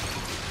is...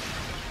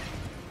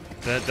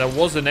 There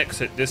was an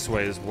exit this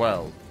way as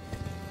well.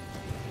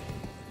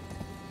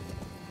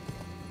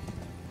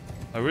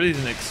 I really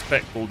didn't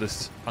expect all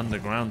this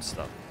underground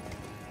stuff.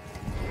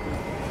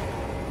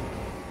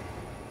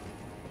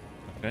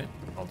 Okay,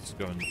 I'll just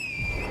go and...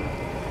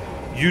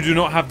 You do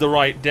not have the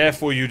right,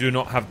 therefore you do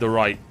not have the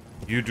right.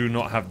 You do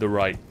not have the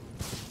right.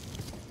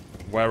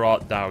 Where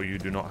art thou? You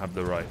do not have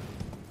the right.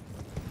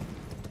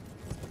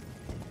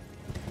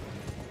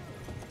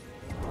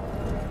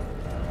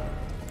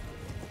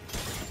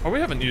 Oh, we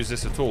haven't used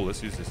this at all.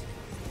 Let's use this.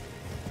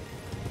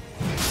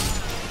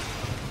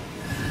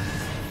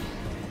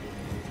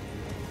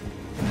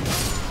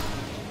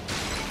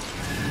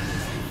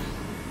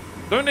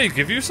 Don't they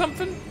give you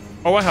something?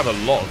 Oh, I have a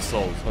lot of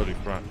souls. Holy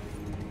crap.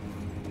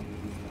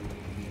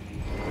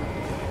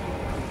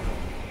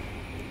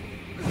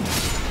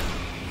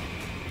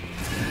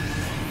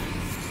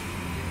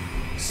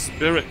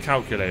 Spirit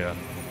calculator.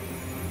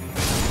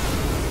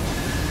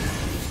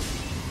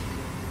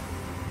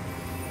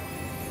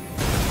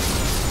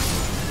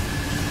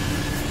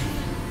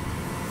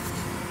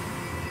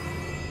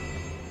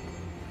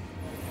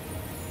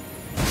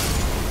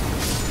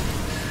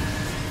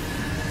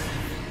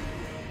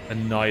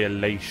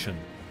 Annihilation.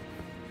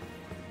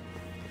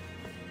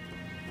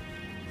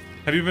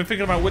 Have you been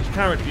thinking about which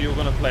character you're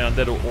going to play,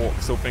 Undead or Orc?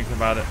 Still thinking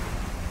about it?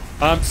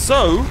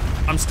 So,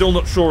 I'm still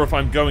not sure if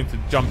I'm going to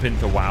jump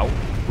into WoW.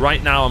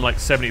 Right now, I'm like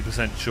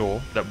 70%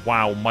 sure that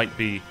WoW might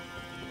be...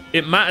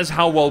 It matters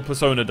how well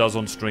Persona does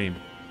on stream.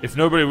 If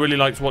nobody really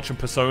likes watching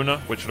Persona,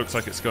 which looks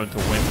like it's going to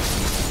win,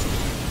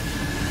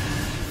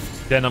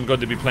 then I'm going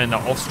to be playing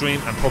that off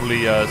stream and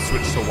probably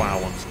switch to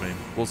WoW on stream.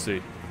 We'll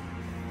see.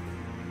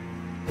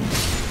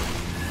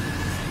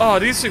 Oh,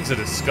 these things are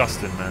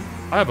disgusting, man.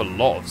 I have a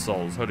lot of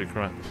souls. Holy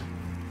crap.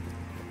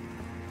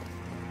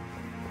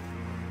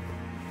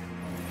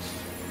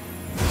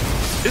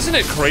 Isn't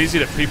it crazy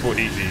that people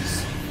eat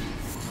these?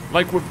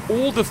 Like, with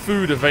all the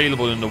food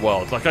available in the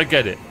world, like, I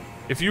get it.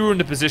 If you were in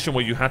the position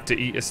where you had to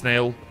eat a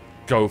snail,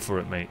 go for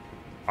it, mate.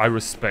 I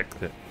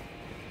respect it.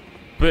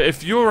 But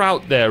if you're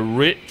out there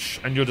rich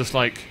and you're just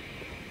like,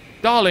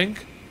 darling,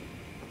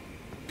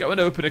 go and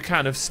open a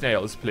can of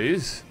snails,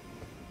 please.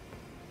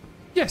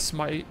 Yes,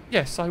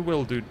 yes, I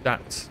will do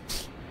that.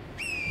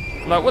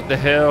 Like, what the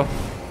hell?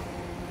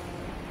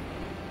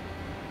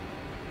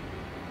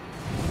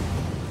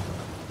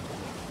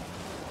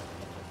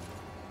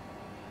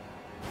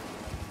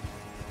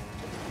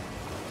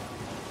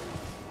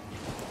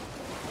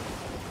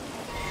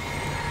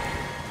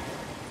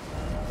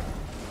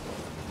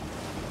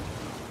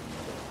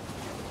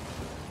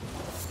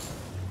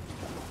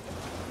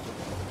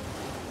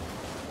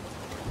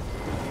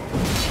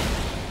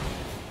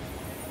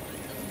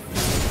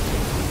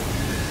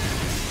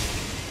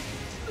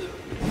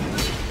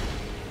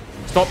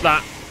 Stop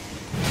that.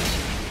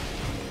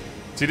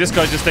 See, this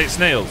guy just ate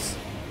snails.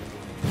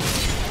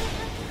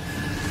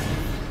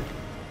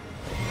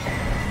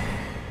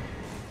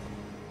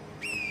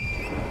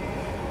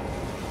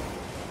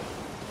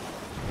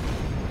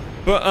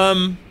 But,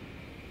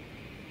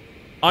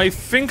 I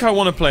think I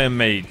want to play a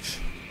mage.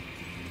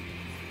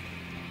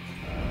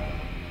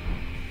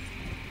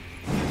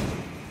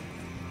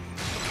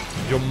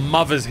 Your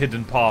mother's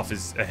hidden path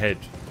is ahead.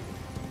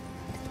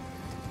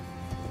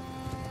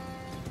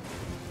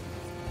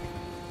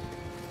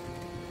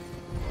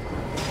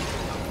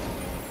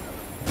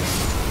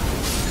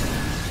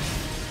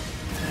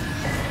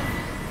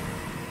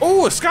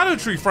 Oh, a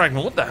Erdtree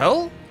fragment. What the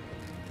hell?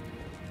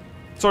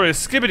 Sorry, a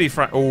skibbity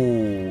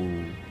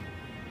oh.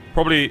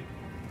 Probably...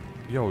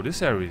 Yo,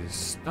 this area is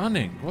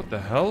stunning. What the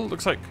hell?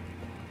 Looks like...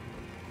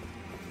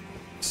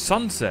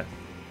 sunset.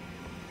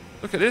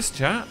 Look at this,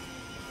 chat.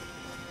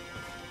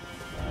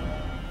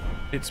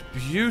 It's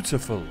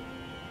beautiful.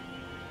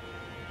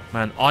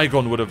 Man,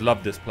 Igon would have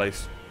loved this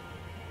place.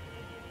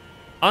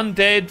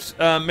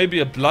 Undead, maybe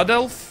a blood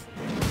elf?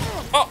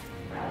 Oh!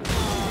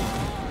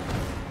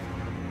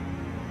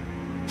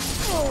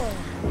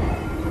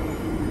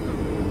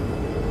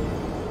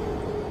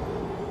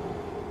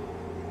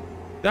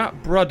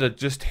 That brother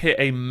just hit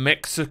a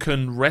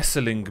Mexican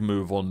wrestling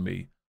move on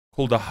me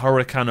called a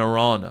Hurricane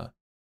Arana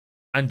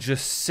and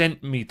just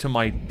sent me to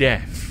my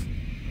death.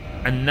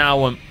 And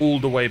now I'm all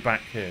the way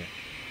back here.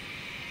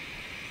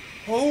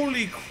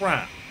 Holy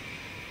crap.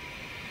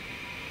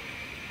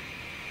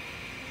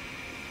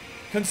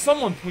 Can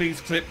someone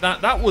please clip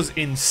that? That was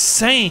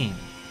insane.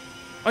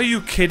 Are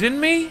you kidding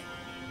me?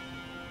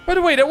 By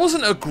the way, there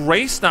wasn't a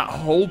grace that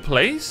whole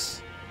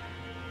place?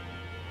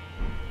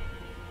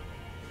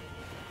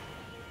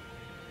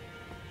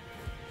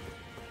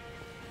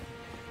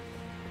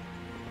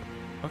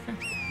 Okay.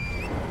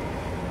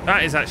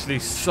 That is actually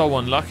so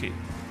unlucky.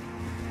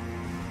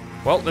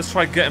 Well, let's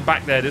try getting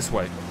back there this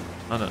way.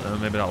 I don't know,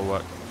 maybe that'll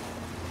work.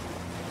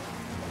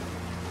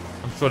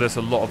 I'm sure there's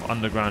a lot of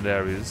underground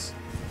areas.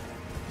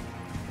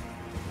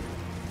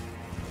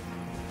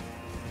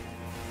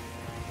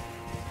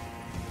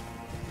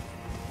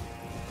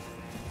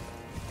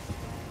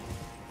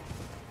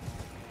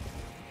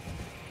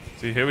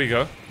 See, here we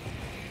go.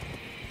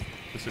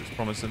 This looks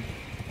promising.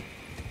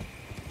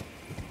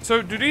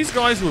 So, do these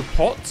guys with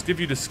pots give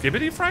you the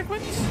skibbity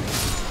fragments?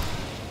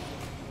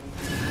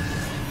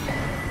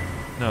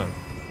 No.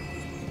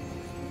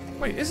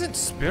 Wait, isn't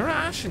Spirit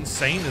Ash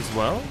insane as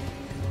well?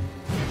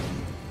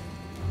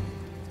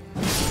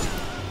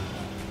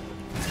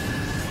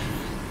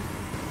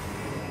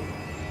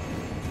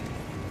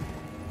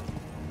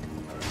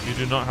 You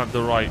do not have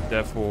the right,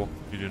 therefore,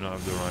 you do not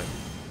have the right.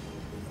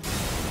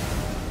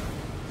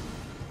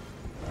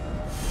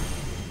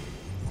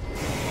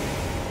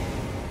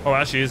 Oh,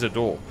 actually is a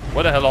door.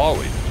 Where the hell are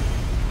we?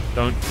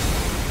 Don't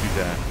you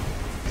dare.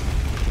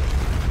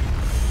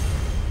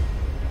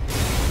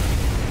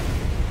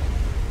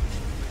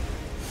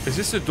 Is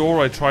this the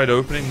door I tried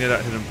opening near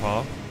that hidden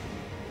path?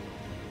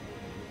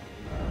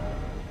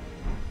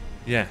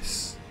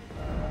 Yes.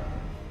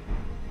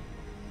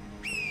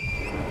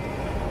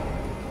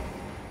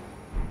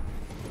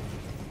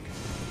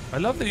 I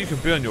love that you can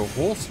be on your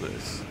horse for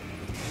this.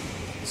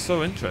 It's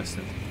so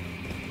interesting.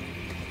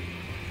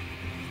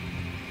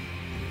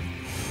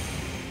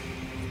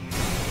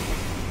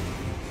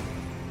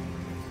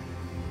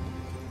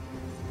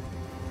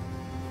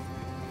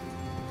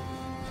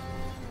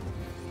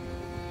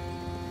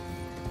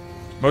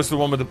 Most of the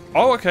one with the...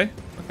 Oh, okay.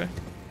 Okay.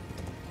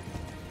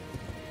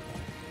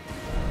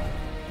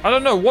 I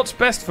don't know. What's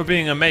best for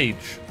being a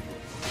mage?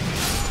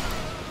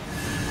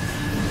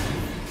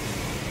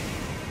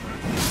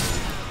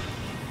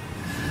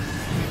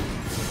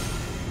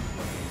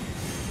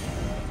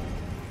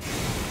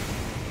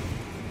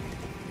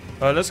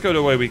 Let's go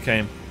the way we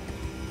came.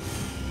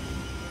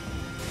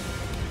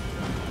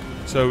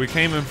 So we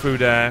came in through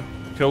there,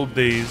 killed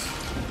these,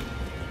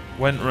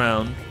 went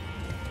round.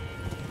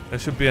 There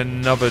should be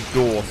another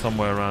door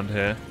somewhere around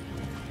here.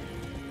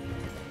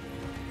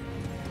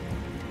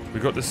 We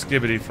got the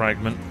skibbity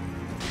fragment.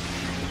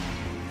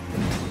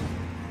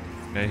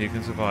 Okay, he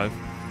can survive.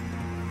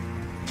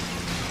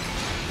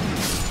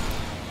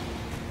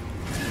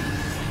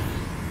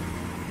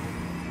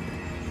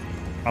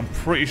 I'm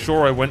pretty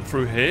sure I went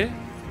through here.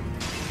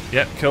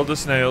 Yep, killed the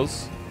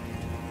snails.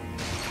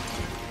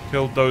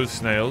 Killed those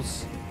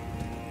snails.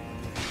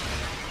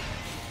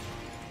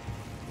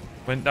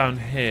 Went down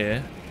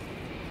here.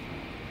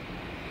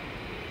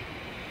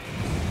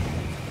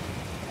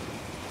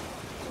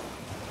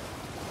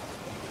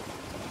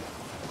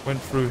 Went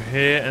through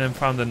here and then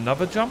found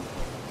another jump.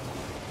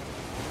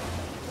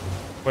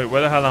 Wait,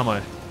 where the hell am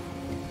I?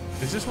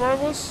 Is this where I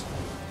was?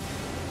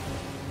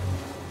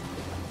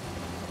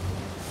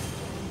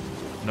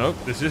 Nope,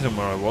 this isn't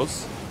where I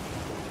was.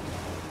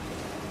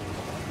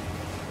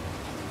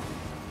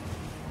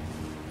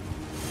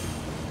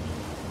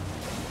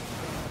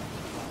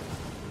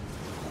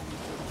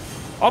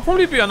 I'll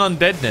probably be an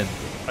undead then.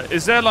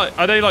 Is there like,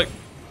 are they like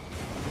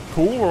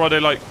cool or are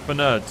they like for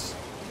nerds?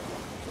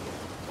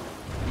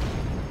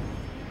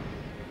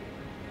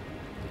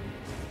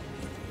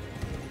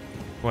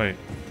 Wait.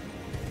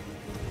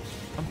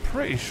 I'm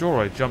pretty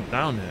sure I jumped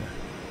down here.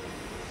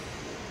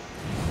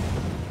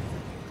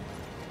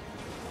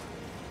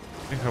 I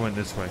think I went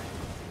this way.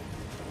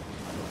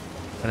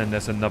 And then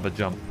there's another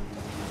jump.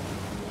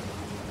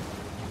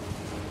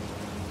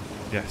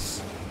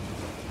 Yes.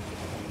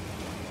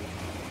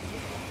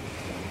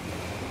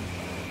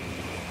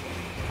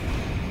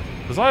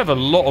 Because I have a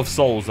lot of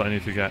souls that I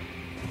need to get.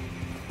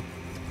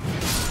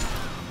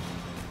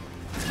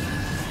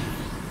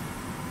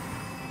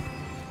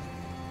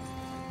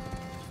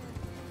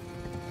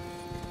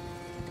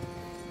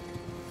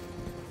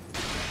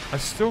 I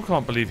still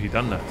can't believe he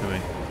done that to me.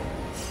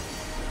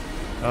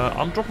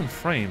 I'm dropping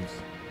frames.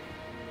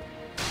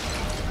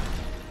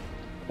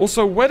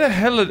 Also, where the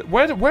hell are,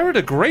 where are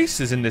the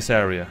graces in this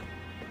area?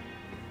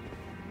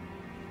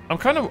 I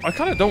kind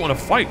of don't want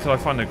to fight till I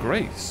find a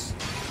grace.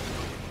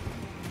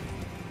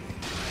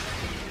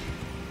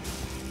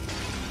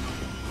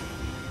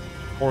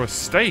 Or a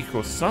stake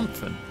or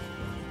something.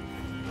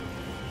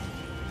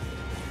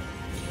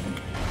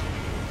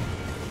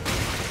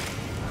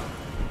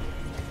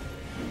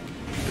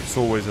 It's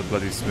always a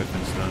bloody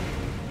smithing stone.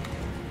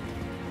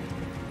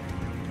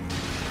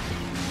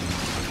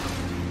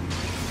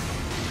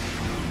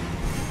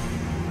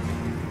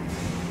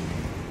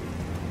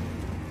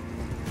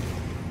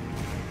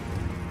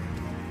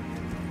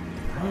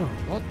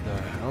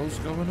 hell's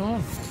going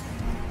on?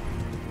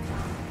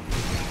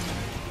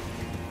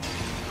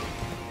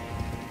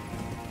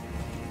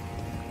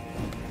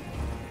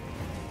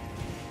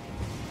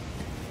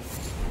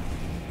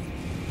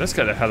 Let's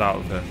get the hell out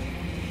of here.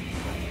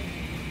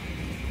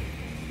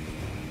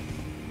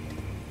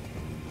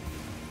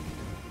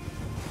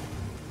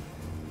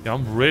 Yeah,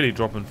 I'm really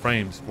dropping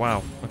frames.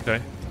 Wow,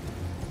 okay.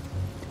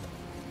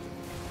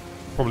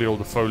 Probably all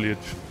the foliage.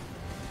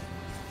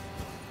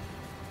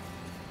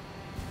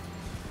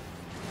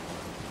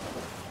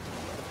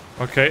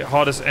 Okay,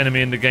 hardest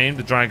enemy in the game,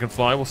 the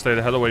dragonfly. We'll stay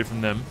the hell away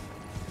from them.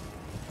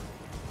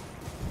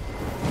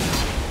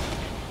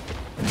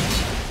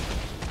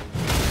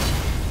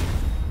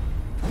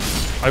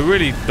 I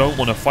really don't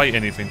want to fight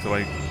anything till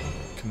I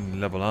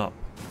can level up.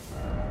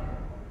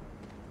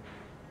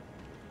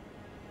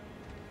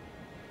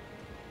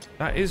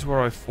 That is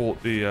where I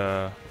fought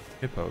the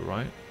hippo,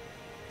 right?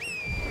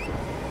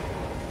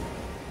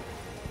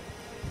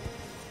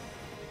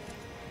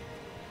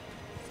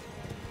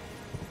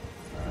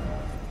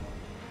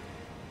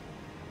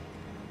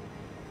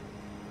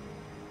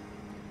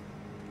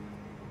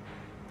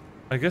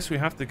 I guess we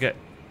have to get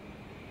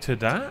to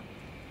that?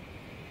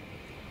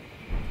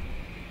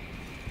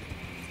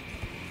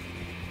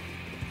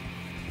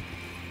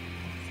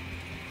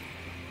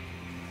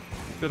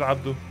 Good,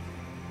 Abdul.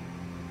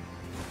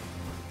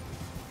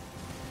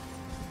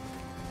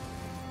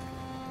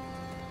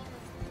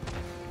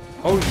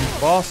 Oh,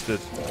 you bastard.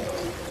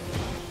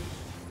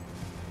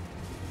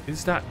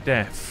 Is that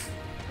death?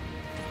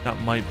 That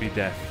might be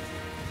death.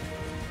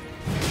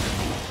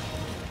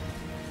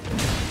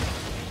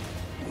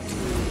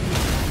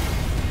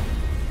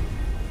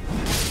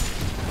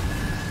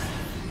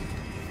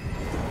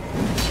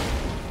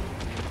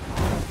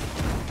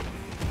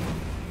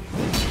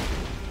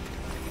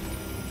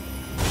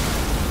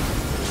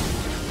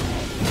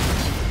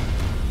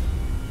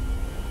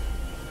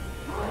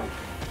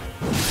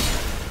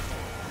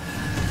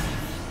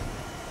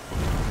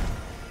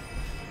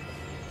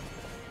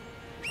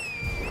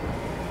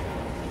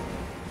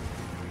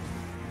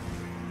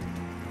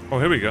 Oh,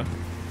 here we go.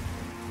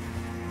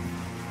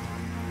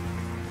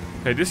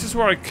 Okay, this is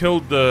where I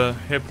killed the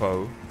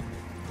hippo.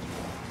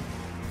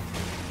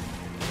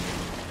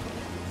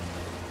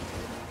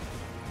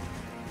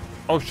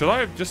 Oh, should I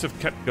have just have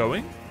kept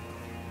going?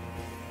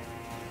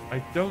 I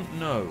don't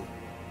know.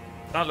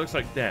 That looks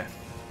like death.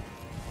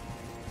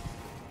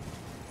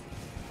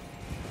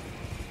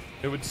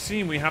 It would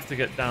seem we have to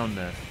get down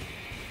there.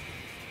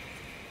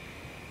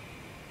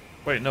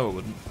 Wait, no it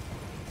wouldn't.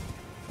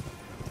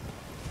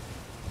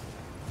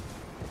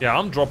 Yeah,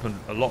 I'm dropping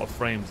a lot of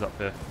frames up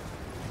here.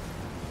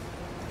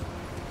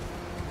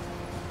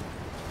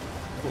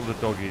 All the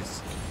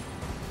doggies.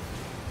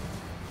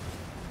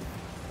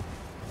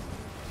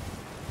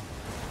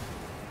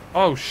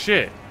 Oh,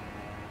 shit.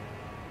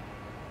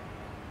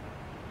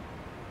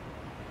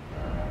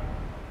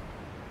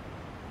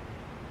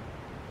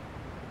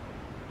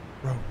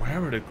 Bro,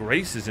 where are the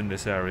graces in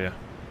this area?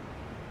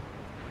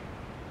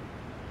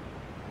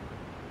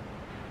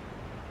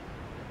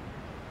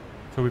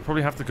 So we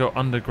probably have to go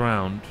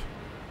underground.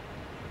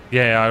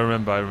 Yeah, I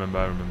remember.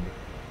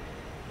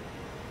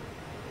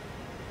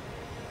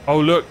 Oh,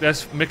 look,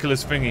 there's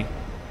Mikkela's thingy.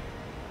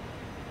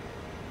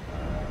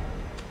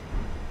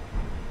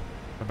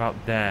 About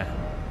there.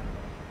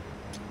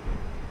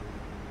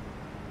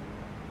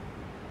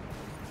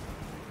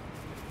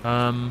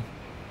 Alright,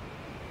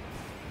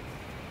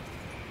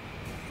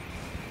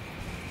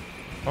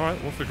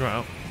 we'll figure it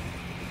out.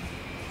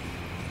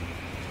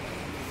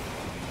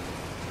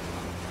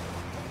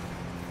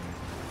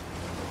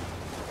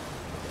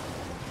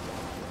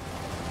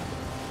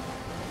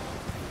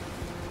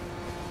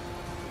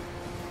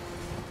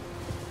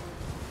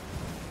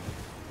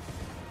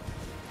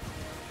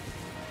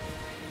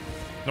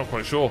 Not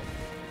quite sure.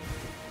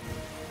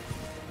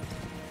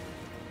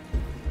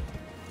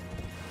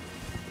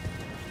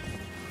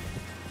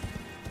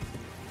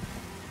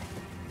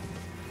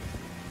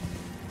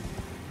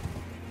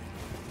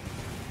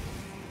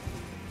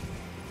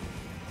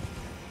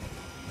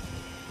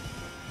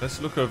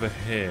 Let's look over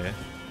here.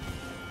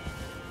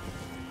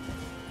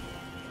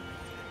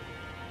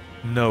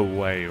 No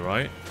way,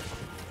 right?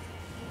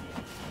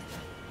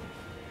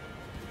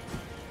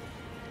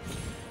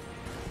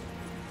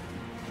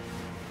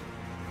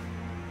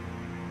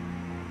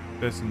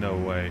 There's no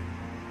way.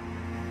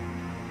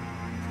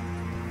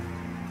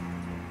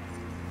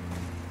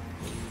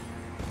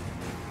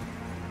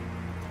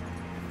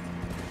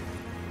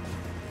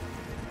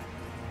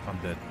 I'm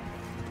dead.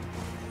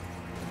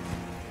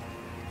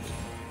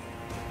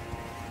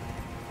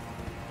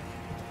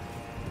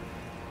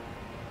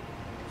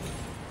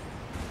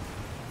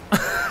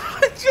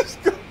 I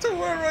just got to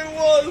where I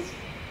was.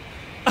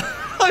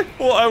 I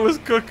thought I was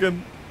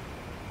cooking.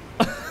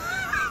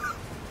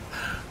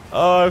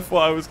 Oh, I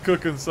thought I was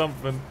cooking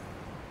something.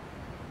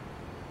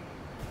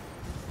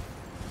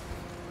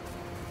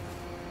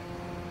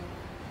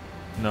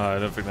 No, I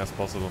don't think that's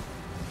possible.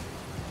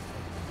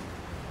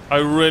 I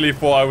really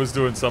thought I was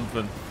doing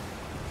something.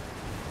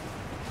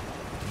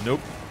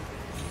 Nope.